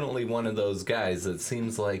is definitely one of those guys that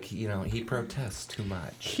seems like, he protests too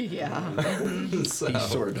much. Yeah. So, He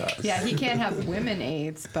sort of does. Yeah, he can't have women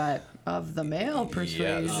aides, but of the male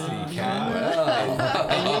persuasion. yes, he can.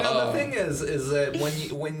 And the thing is that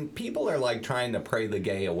when people are like trying to pray the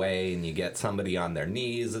gay away, and you get somebody on their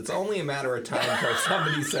knees, it's only a matter of time before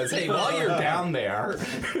somebody says, "Hey, while you're down there,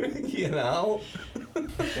 you know."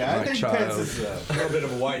 Yeah, My I think child. Pence is a little bit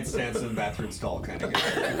of a white stance in the bathroom stall kind of guy.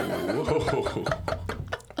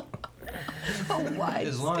 Why?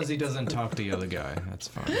 As long as he doesn't talk to the other guy, that's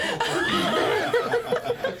fine.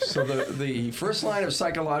 So the first line of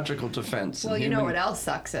psychological defense. Well, in you know human- what else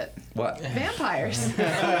sucks it? What? Vampires.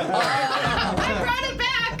 I brought it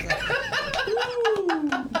back.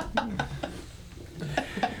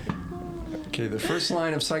 Okay, the first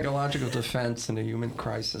line of psychological defense in a human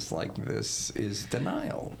crisis like this is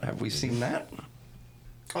denial. Have we seen that?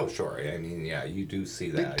 Oh, sure. I mean, yeah, you do see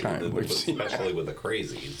that, time we've seen especially with the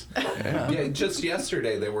crazies. Yeah, just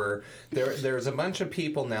yesterday there's a bunch of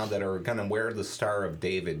people now that are going to wear the Star of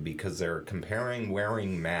David because they're comparing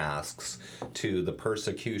wearing masks to the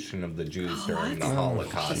persecution of the Jews during the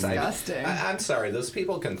Holocaust. disgusting. I'm sorry, those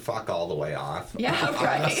people can fuck all the way off. Yeah,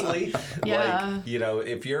 right. Honestly, Yeah. like,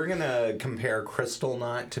 if you're going to compare Crystal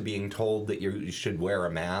Knot to being told that you should wear a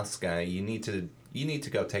mask, you need to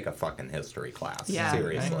go take a fucking history class. Yeah.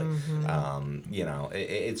 Seriously.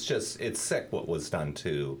 It's sick what was done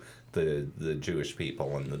to the Jewish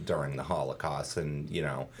people during the Holocaust, and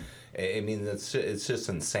I mean it's just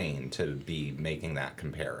insane to be making that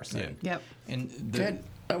comparison. Yep. And Good.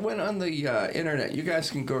 I went on the internet. You guys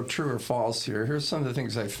can go true or false here. Here's some of the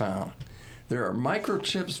things I found. There are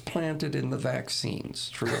microchips planted in the vaccines.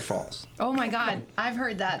 True or false? Oh my God, I've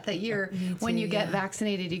heard that when you get yeah.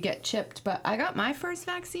 vaccinated, you get chipped. But I got my first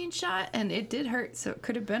vaccine shot, and it did hurt, so it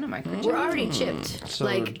could have been a microchip. we're already chipped. So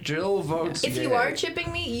Like, Jill votes if you yay. are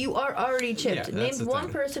chipping me, you are already chipped. Yeah, Name that's the one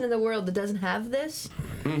thing. person in the world that doesn't have this.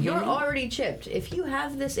 You're already chipped. If you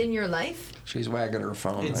have this in your life, She's wagging her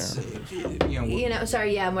phone it's there.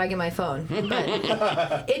 sorry, yeah, I'm wagging my phone.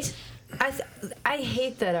 But it's. I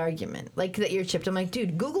hate that argument, like that you're chipped. I'm like,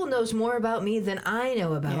 dude, Google knows more about me than I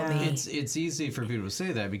know about Yeah. me. it's easy for people to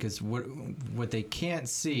say that because what they can't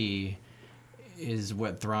see is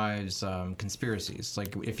what thrives conspiracies.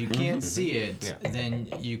 Like if you can't see it, then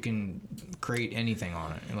you can create anything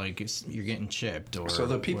on it. Like you're getting chipped or So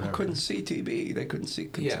the people whatever. couldn't see TB. They couldn't see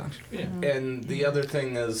Yeah. consumption. And the other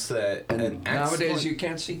thing is that And nowadays you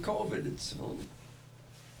can't see COVID. It's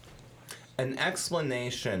an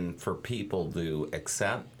explanation for people to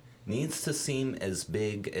accept needs to seem as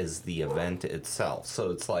big as the event itself.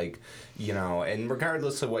 So it's like, and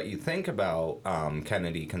regardless of what you think about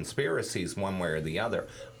Kennedy conspiracies one way or the other,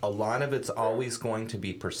 a lot of it's always going to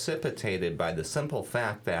be precipitated by the simple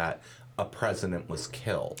fact that a president was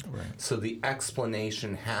killed. Right. So the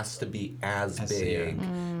explanation has to be as big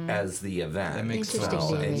yeah. as the event. That makes Interesting,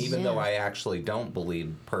 So, and David, even yeah. though I actually don't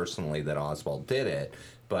believe personally that Oswald did it,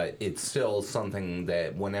 but it's still something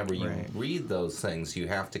that whenever you Right. read those things, you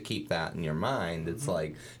have to keep that in your mind. It's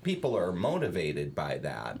like people are motivated by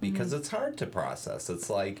that because it's hard to process. It's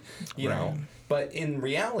like, you know, but in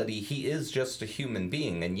reality, he is just a human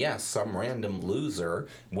being. And yes, some random loser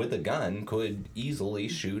with a gun could easily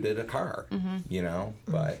shoot at a car,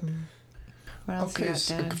 but. What else you okay. got,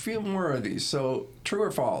 So Dad? a few more of these. So true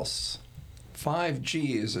or false?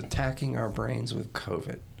 5G is attacking our brains with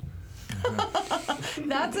COVID.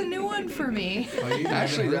 That's a new one for me. Oh, you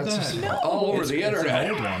Actually, haven't heard that's that? all over the It's internet.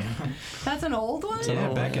 an old one. That's an old one?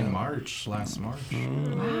 Yeah, back in last March.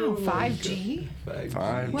 Wow, 5G?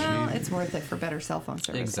 5G. Well, it's worth it for better cell phone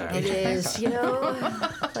service. Exactly. It is, you know,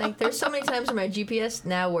 like there's so many times where my GPS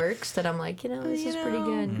now works that I'm like, you know, this is pretty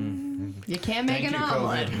good. You can't make Thank an you,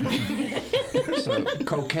 omelet. COVID. So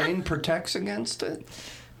cocaine protects against it?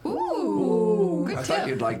 Ooh, good I thought tip.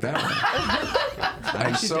 you'd like that one.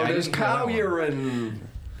 And so I there's didn't know cow that one. urine.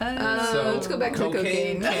 So let's go back to the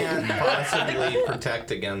cocaine. can't possibly protect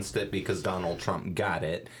against it because Donald Trump got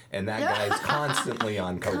it, and that guy's constantly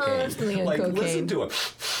on cocaine. Constantly on like, cocaine. listen to him.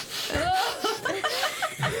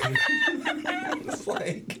 It's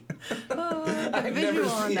like I've never visual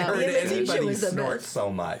on seen that heard one. The imitation anybody was the snort best. so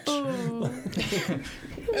much.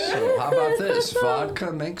 So how about this?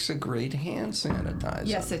 Vodka makes a great hand sanitizer.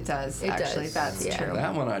 Yes, it does. It Actually, does, that's yeah. true.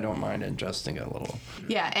 That one I don't mind ingesting a little.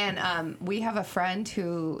 Yeah, and we have a friend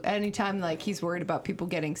who, anytime like he's worried about people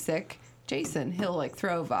getting sick, Jason, he'll like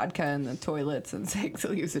throw vodka in the toilets and say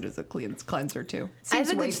he'll use it as a cleanser too. I have Seems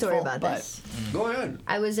a good story wasteful, about but- this. Go ahead.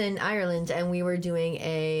 I was in Ireland and we were doing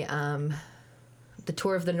the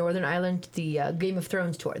tour of the Northern Ireland, the Game of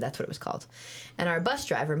Thrones tour. That's what it was called. And our bus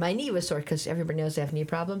driver, my knee was sore because everybody knows I have knee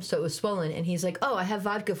problems, so it was swollen. And he's like, "Oh, I have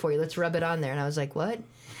vodka for you. Let's rub it on there." And I was like, "What?"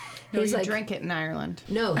 No, He's you like, drink it in Ireland.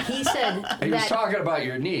 "No." He said He was that. talking about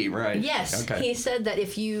your knee, right? Yes, Okay. he said that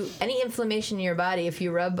if you any inflammation in your body, if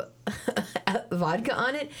you rub vodka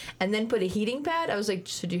on it and then put a heating pad, I was like,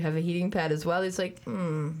 should you have a heating pad as well? He's like,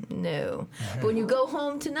 no. But when you go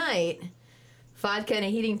home tonight, vodka and a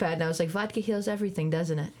heating pad, and I was like, vodka heals everything,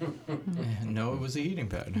 doesn't it? No, it was a heating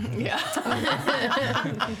pad.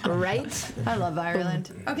 Right? I love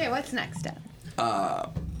Ireland. Okay, what's next, Dad?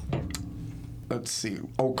 Let's see.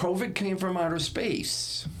 Oh, COVID came from outer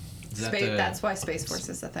space. Is that That's why Space Force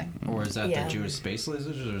is a thing. or is that Yeah. the Jewish space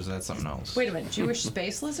lizards, or is that something else? Wait a minute, Jewish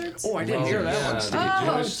space lizards? Oh, I didn't hear that one, Steve.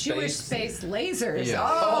 Oh, Jewish Jewish space- space lasers. Yeah.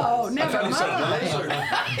 Oh, never thought you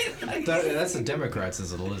said mind. That's the Democrats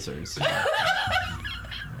as the lizards.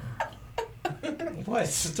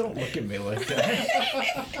 What? Don't look at me like that.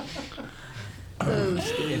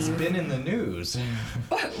 It's been in the news.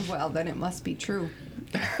 Well, then it must be true.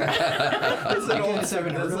 It's an old, guys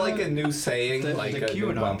haven't heard there's of like that? a new saying, The like a new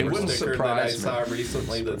QAnon. bumper It wouldn't sticker that I surprise saw me.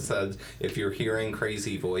 recently that said, if you're hearing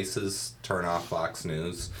crazy voices, turn off Fox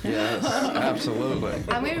News. Yes, absolutely.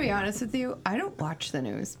 I'm going to be honest with you. I don't watch the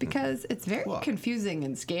news because it's very Well- confusing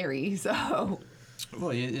and scary. So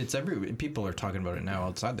Well, it's people are talking about it now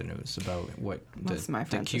outside the news about what Most of my the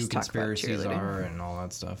friends Q just talk about conspiracies cheerleading. are and all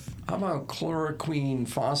that stuff. How about chloroquine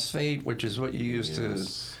phosphate, which is what you use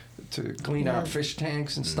to clean out fish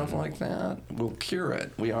tanks and stuff like that? Will cure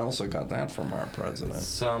it. We also got that from our president.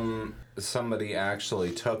 Somebody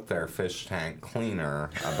actually took their fish tank cleaner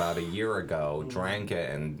about a year ago, drank it,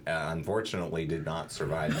 and unfortunately did not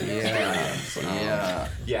survive the experience. Yeah.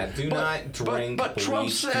 Yeah, do not drink But Trump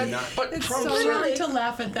bleach. said. Do not, But it's Trump so said. hard to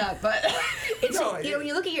laugh at that, but It's No, you know, when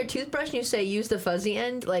you look at your toothbrush and you say use the fuzzy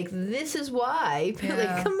end, like this is why. Yeah.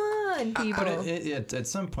 Like, come on, people. But at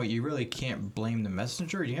some point, you really can't blame the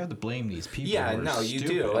messenger. You have to blame these people. yeah, who are no, you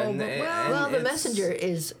stupid. do. And well, the it's- messenger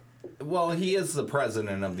is Well, he is the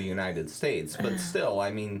president of the United States, but still,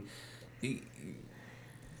 I mean,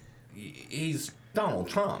 he's Donald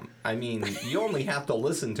Trump. I mean, you only have to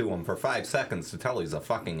listen to him for 5 seconds to tell he's a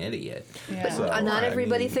fucking idiot. Yeah. So, not I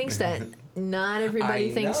everybody mean, thinks that. Not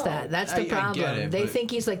everybody I thinks know. that. That's I the get problem. it, They but-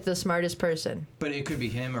 think he's like the smartest person. But it could be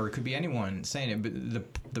him, or it could be anyone saying it.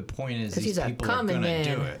 But the point is, 'Cause these he's a people are common gonna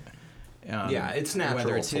do man. it. Yeah, it's natural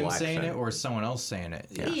Whether it's him saying selection. it or someone else saying it,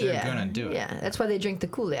 they're Yeah, gonna do it. Yeah, that's why they drink the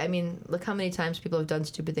Kool-Aid. I mean, look how many times people have done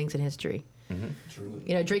stupid things in history.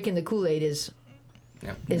 You know, drinking the Kool-Aid is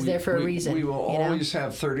Yeah. there for a reason. We will you know? always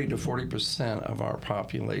have 30 to 40% of our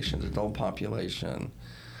population, adult population,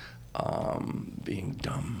 being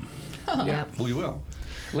dumb. Yeah. We will.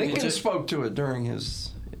 Lincoln just- spoke to it during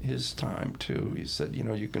his time too. He said, you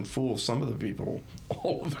know, you can fool some of the people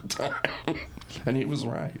all of the time, and he was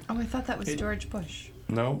right. oh, I thought that was George Bush.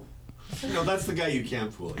 No. No, that's the guy you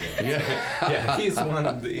can't fool. Yeah. Yeah, he's one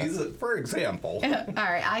of these. For example, All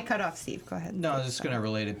right, I cut off Steve. Go ahead. No, I was just going to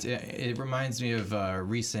relate it. It reminds me of a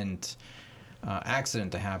recent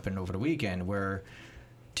accident that happened over the weekend where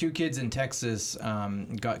 2 kids in Texas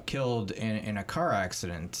got killed in a car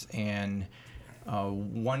accident, and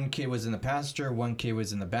 1 kid was in the passenger, 1 kid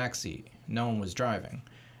was in the back seat. No one was driving,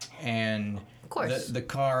 and Of course. the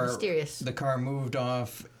car Mysterious. the car moved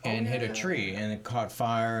off and hit a tree, and it caught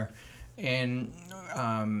fire. And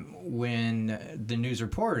when the news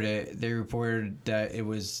reported it, they reported that it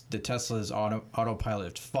was the Tesla's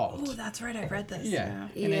autopilot's fault. Oh, that's right. I read this. Yeah.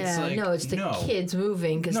 And Yeah, it's like, no, it's the kids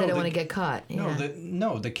moving because No, they don't the- want to get caught. Yeah.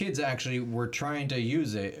 No, the kids actually were trying to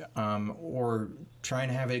use it, or trying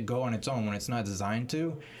to have it go on its own when it's not designed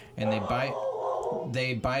to, and they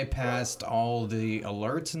bypassed all the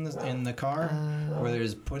alerts in the car, where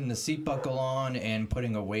there's putting the seat buckle on and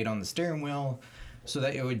putting a weight on the steering wheel, so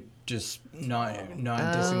that it would just not I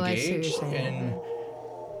see what disengage. you're saying. And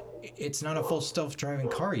it's not a full self-driving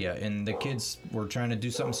car yet, and the kids were trying to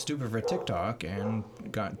do something stupid for TikTok and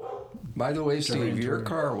got. By the way, Steve, into your it.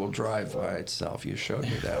 car will drive by itself. You showed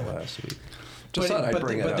me that last week. Just thought I'd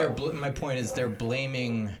bring it up. My point is they're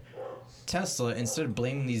blaming Tesla instead of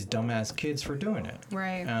blaming these dumbass kids for doing it.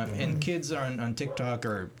 Right. And kids on TikTok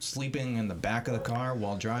are sleeping in the back of the car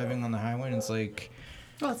while driving on the highway, and it's like,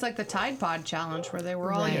 Well, it's like the Tide Pod challenge where they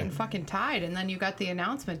were all Right. getting fucking Tide, and then you got the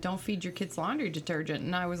announcement, "Don't feed your kids laundry detergent,"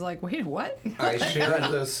 and I was like, "Wait, what?" I shared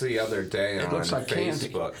this the other day on looks like candy.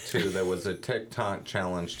 Facebook too. There was a TikTok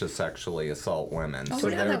challenge to sexually assault women. Oh, So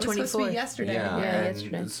yeah, on the that was supposed to 24th. be yesterday. yeah, Yeah, and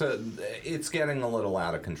yesterday. so it's getting a little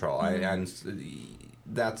out of control. And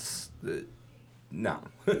that's no.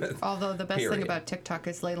 Although the best thing Period. about TikTok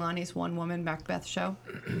is Leilani's One Woman Macbeth show,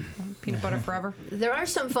 Peanut Butter Forever. There are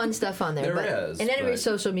some fun stuff on there. There but is, in every but-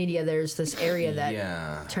 social media, there's this area that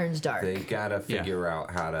Yeah. turns dark. They gotta figure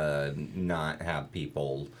out how to not have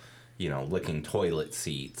people, licking toilet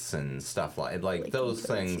seats and stuff like those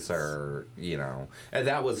toilet things seats. are, and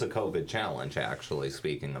that was a COVID challenge actually.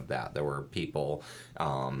 Speaking of that, there were people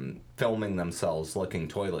filming themselves licking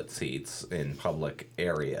toilet seats in public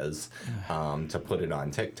areas to put it on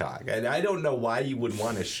TikTok. And I don't know why you would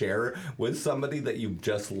want to share with somebody that you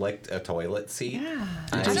just licked a toilet seat. Yeah.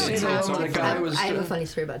 I Did you see that when the guy was I have a doing- funny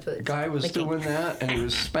story about toilet. The guy was licking. doing that, and he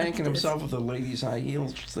was spanking himself with a lady's high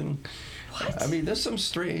heels thing. What? I mean, there's some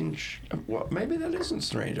strange. Well, maybe that isn't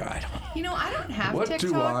strange. I don't. I don't have What do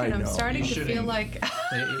TikTok, I and I'm know? starting You to feel shouldn't. like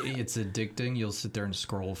It's addicting. You'll sit there and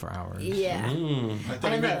scroll for hours. Yeah. I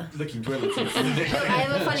thought I you know. meant licking toilet seats. I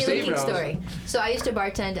have a funny Steve leaking knows. story. So I used to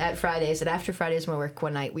bartend at Fridays, and after Fridays when I work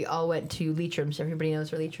one night, we all went to Leitrim's. Everybody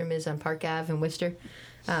knows where Leitrim is on Park Ave in Worcester.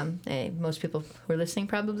 Most people who are listening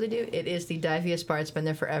probably do. It is the diviest bar. It's been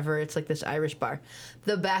there forever. It's like this Irish bar.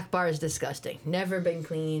 The back bar is disgusting. Never been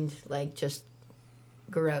cleaned. Like, just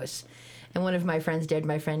gross. And one of my friends dared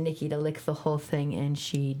my friend Nikki to lick the whole thing, and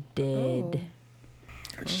she did.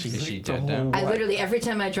 She Is she licked the dead now? whole I what? literally, every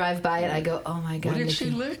time I drive by it, I go, oh my God, What did Nikki.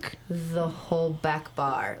 she lick? The whole back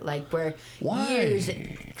bar. Like, where Why? years,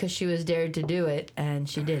 because she was dared to do it, and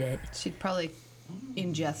she did it. she'd probably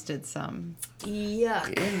ingested some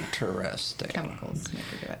Yuck. Interesting. chemicals to make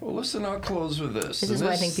her do it. Well, listen, I'll close with this. This And is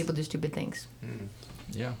why I think people do stupid things.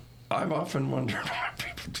 Yeah. I've often wondered why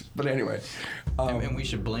people do. But anyway, And we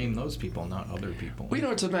should blame those people, not other people. we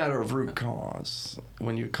know it's a matter of root cause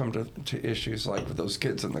when you come to issues like with those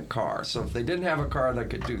kids in the car. So if they didn't have a car that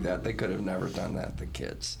could do that, they could have never done that to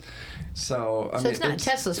kids. So I So mean, it's not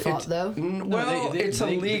Tesla's fault, though. Well, they- it's a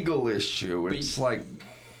legal issue. But It's like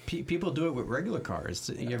People do it with regular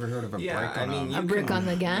cars. You ever heard of a Yeah, brake I on mean, a... A brick on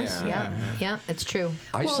the gas? yeah. Yeah, it's true.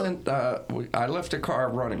 I left a car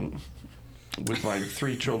running with my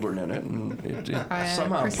 3 children in it, and it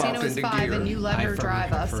somehow Christina popped was into 5, gear. and you let I her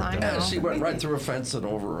drive us. forgot I that. know. She went right through a fence and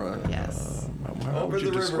over. Yes. How Over would you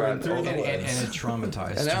the river describe and through it? the and woods. it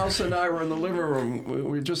traumatized And her. Allison and I were in the living room.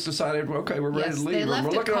 We just decided, okay, we're ready Yes, to they leave. And left we're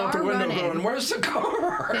a looking out the car window running. going, where's the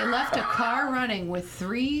car? They left a car running with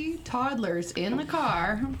 3 toddlers in the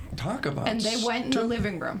car, Talk about and they went in the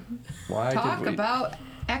living room. Why Talk did we? about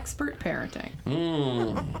expert parenting.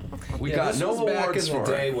 We Yeah, got this no was back awards in the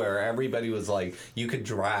for day it. where everybody was like, you could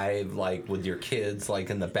drive like with your kids like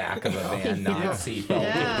in the back of a van, not seatbelt,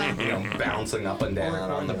 Yeah. bouncing up and down Or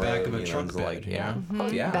on on the the back road, of a you know, truck it's like, bed, yeah, yeah. oh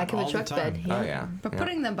yeah, Back of all a the truck time. bed. oh yeah. But yeah.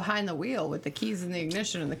 putting them behind the wheel with the keys in the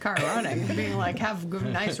ignition and the car running, and being like, "Have a good,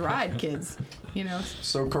 nice ride, kids," you know.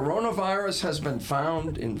 So coronavirus has been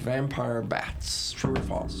found in vampire bats. True or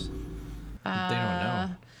false? They don't know.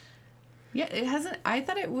 Yeah, it hasn't. I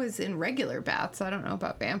thought it was in regular bats. I don't know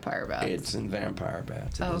about vampire bats. It's in vampire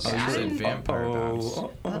bats. It Oh, is. okay. Oh, you I said didn't- vampire bats.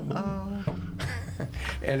 Oh,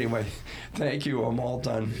 Anyway, thank you. I'm all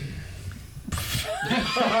done.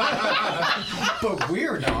 But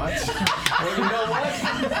we're not. Well, you know what?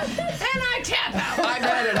 and I tap out. I've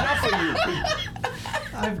had enough of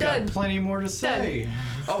you. I've got plenty more to say.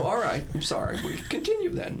 Oh, all right. I'm sorry. We continue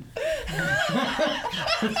then.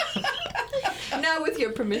 Now, with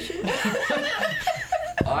your permission.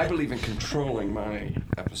 I believe in controlling my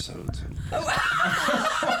episodes.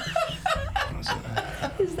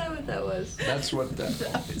 Is that what That was. That's what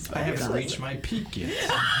that. I haven't reached my peak yet.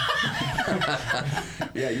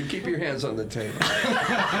 Yeah, you keep your hands on the table.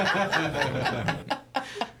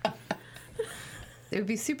 It would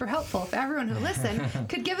be super helpful if everyone who listened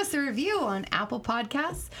could give us a review on Apple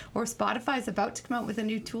Podcasts, or Spotify's about to come out with a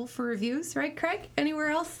new tool for reviews, right, Craig? Anywhere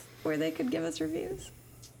else where they could give us reviews?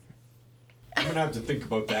 I'm gonna have to think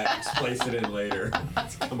about that and splice it in later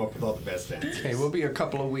to come up with all the best answers. Okay, we'll be a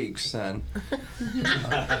couple of weeks then.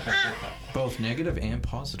 Both negative and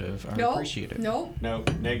positive are Nope. appreciated. Nope. No,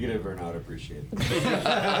 negative or not appreciated.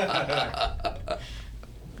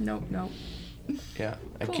 Nope. Nope. Yeah,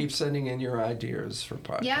 and Cool. keep sending in your ideas for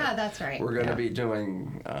podcasts. Yeah, that's right. We're going to Yeah. be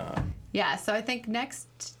doing. Yeah, so I think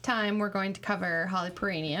next time we're going to cover Holly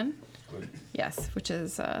Peranian. Yes, which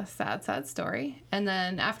is a sad, sad story. And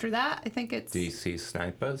then after that, I think it's... DC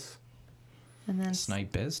Snipers. And then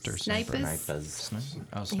Snipist or Snipers. Snipers.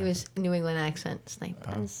 Oh, He sniper. was New England accent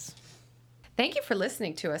snipers. Thank you for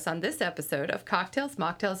listening to us on this episode of Cocktails,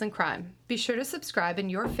 Mocktails, and Crime. Be sure to subscribe in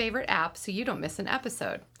your favorite app so you don't miss an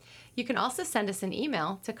episode. You can also send us an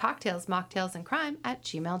email to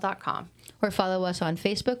cocktailsmocktailsandcrime@gmail.com. Or follow us on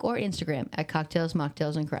Facebook or Instagram at Cocktails,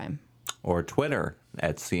 Mocktails, and Crime. Or Twitter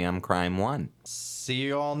at CM Crime 1. See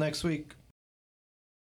you all next week.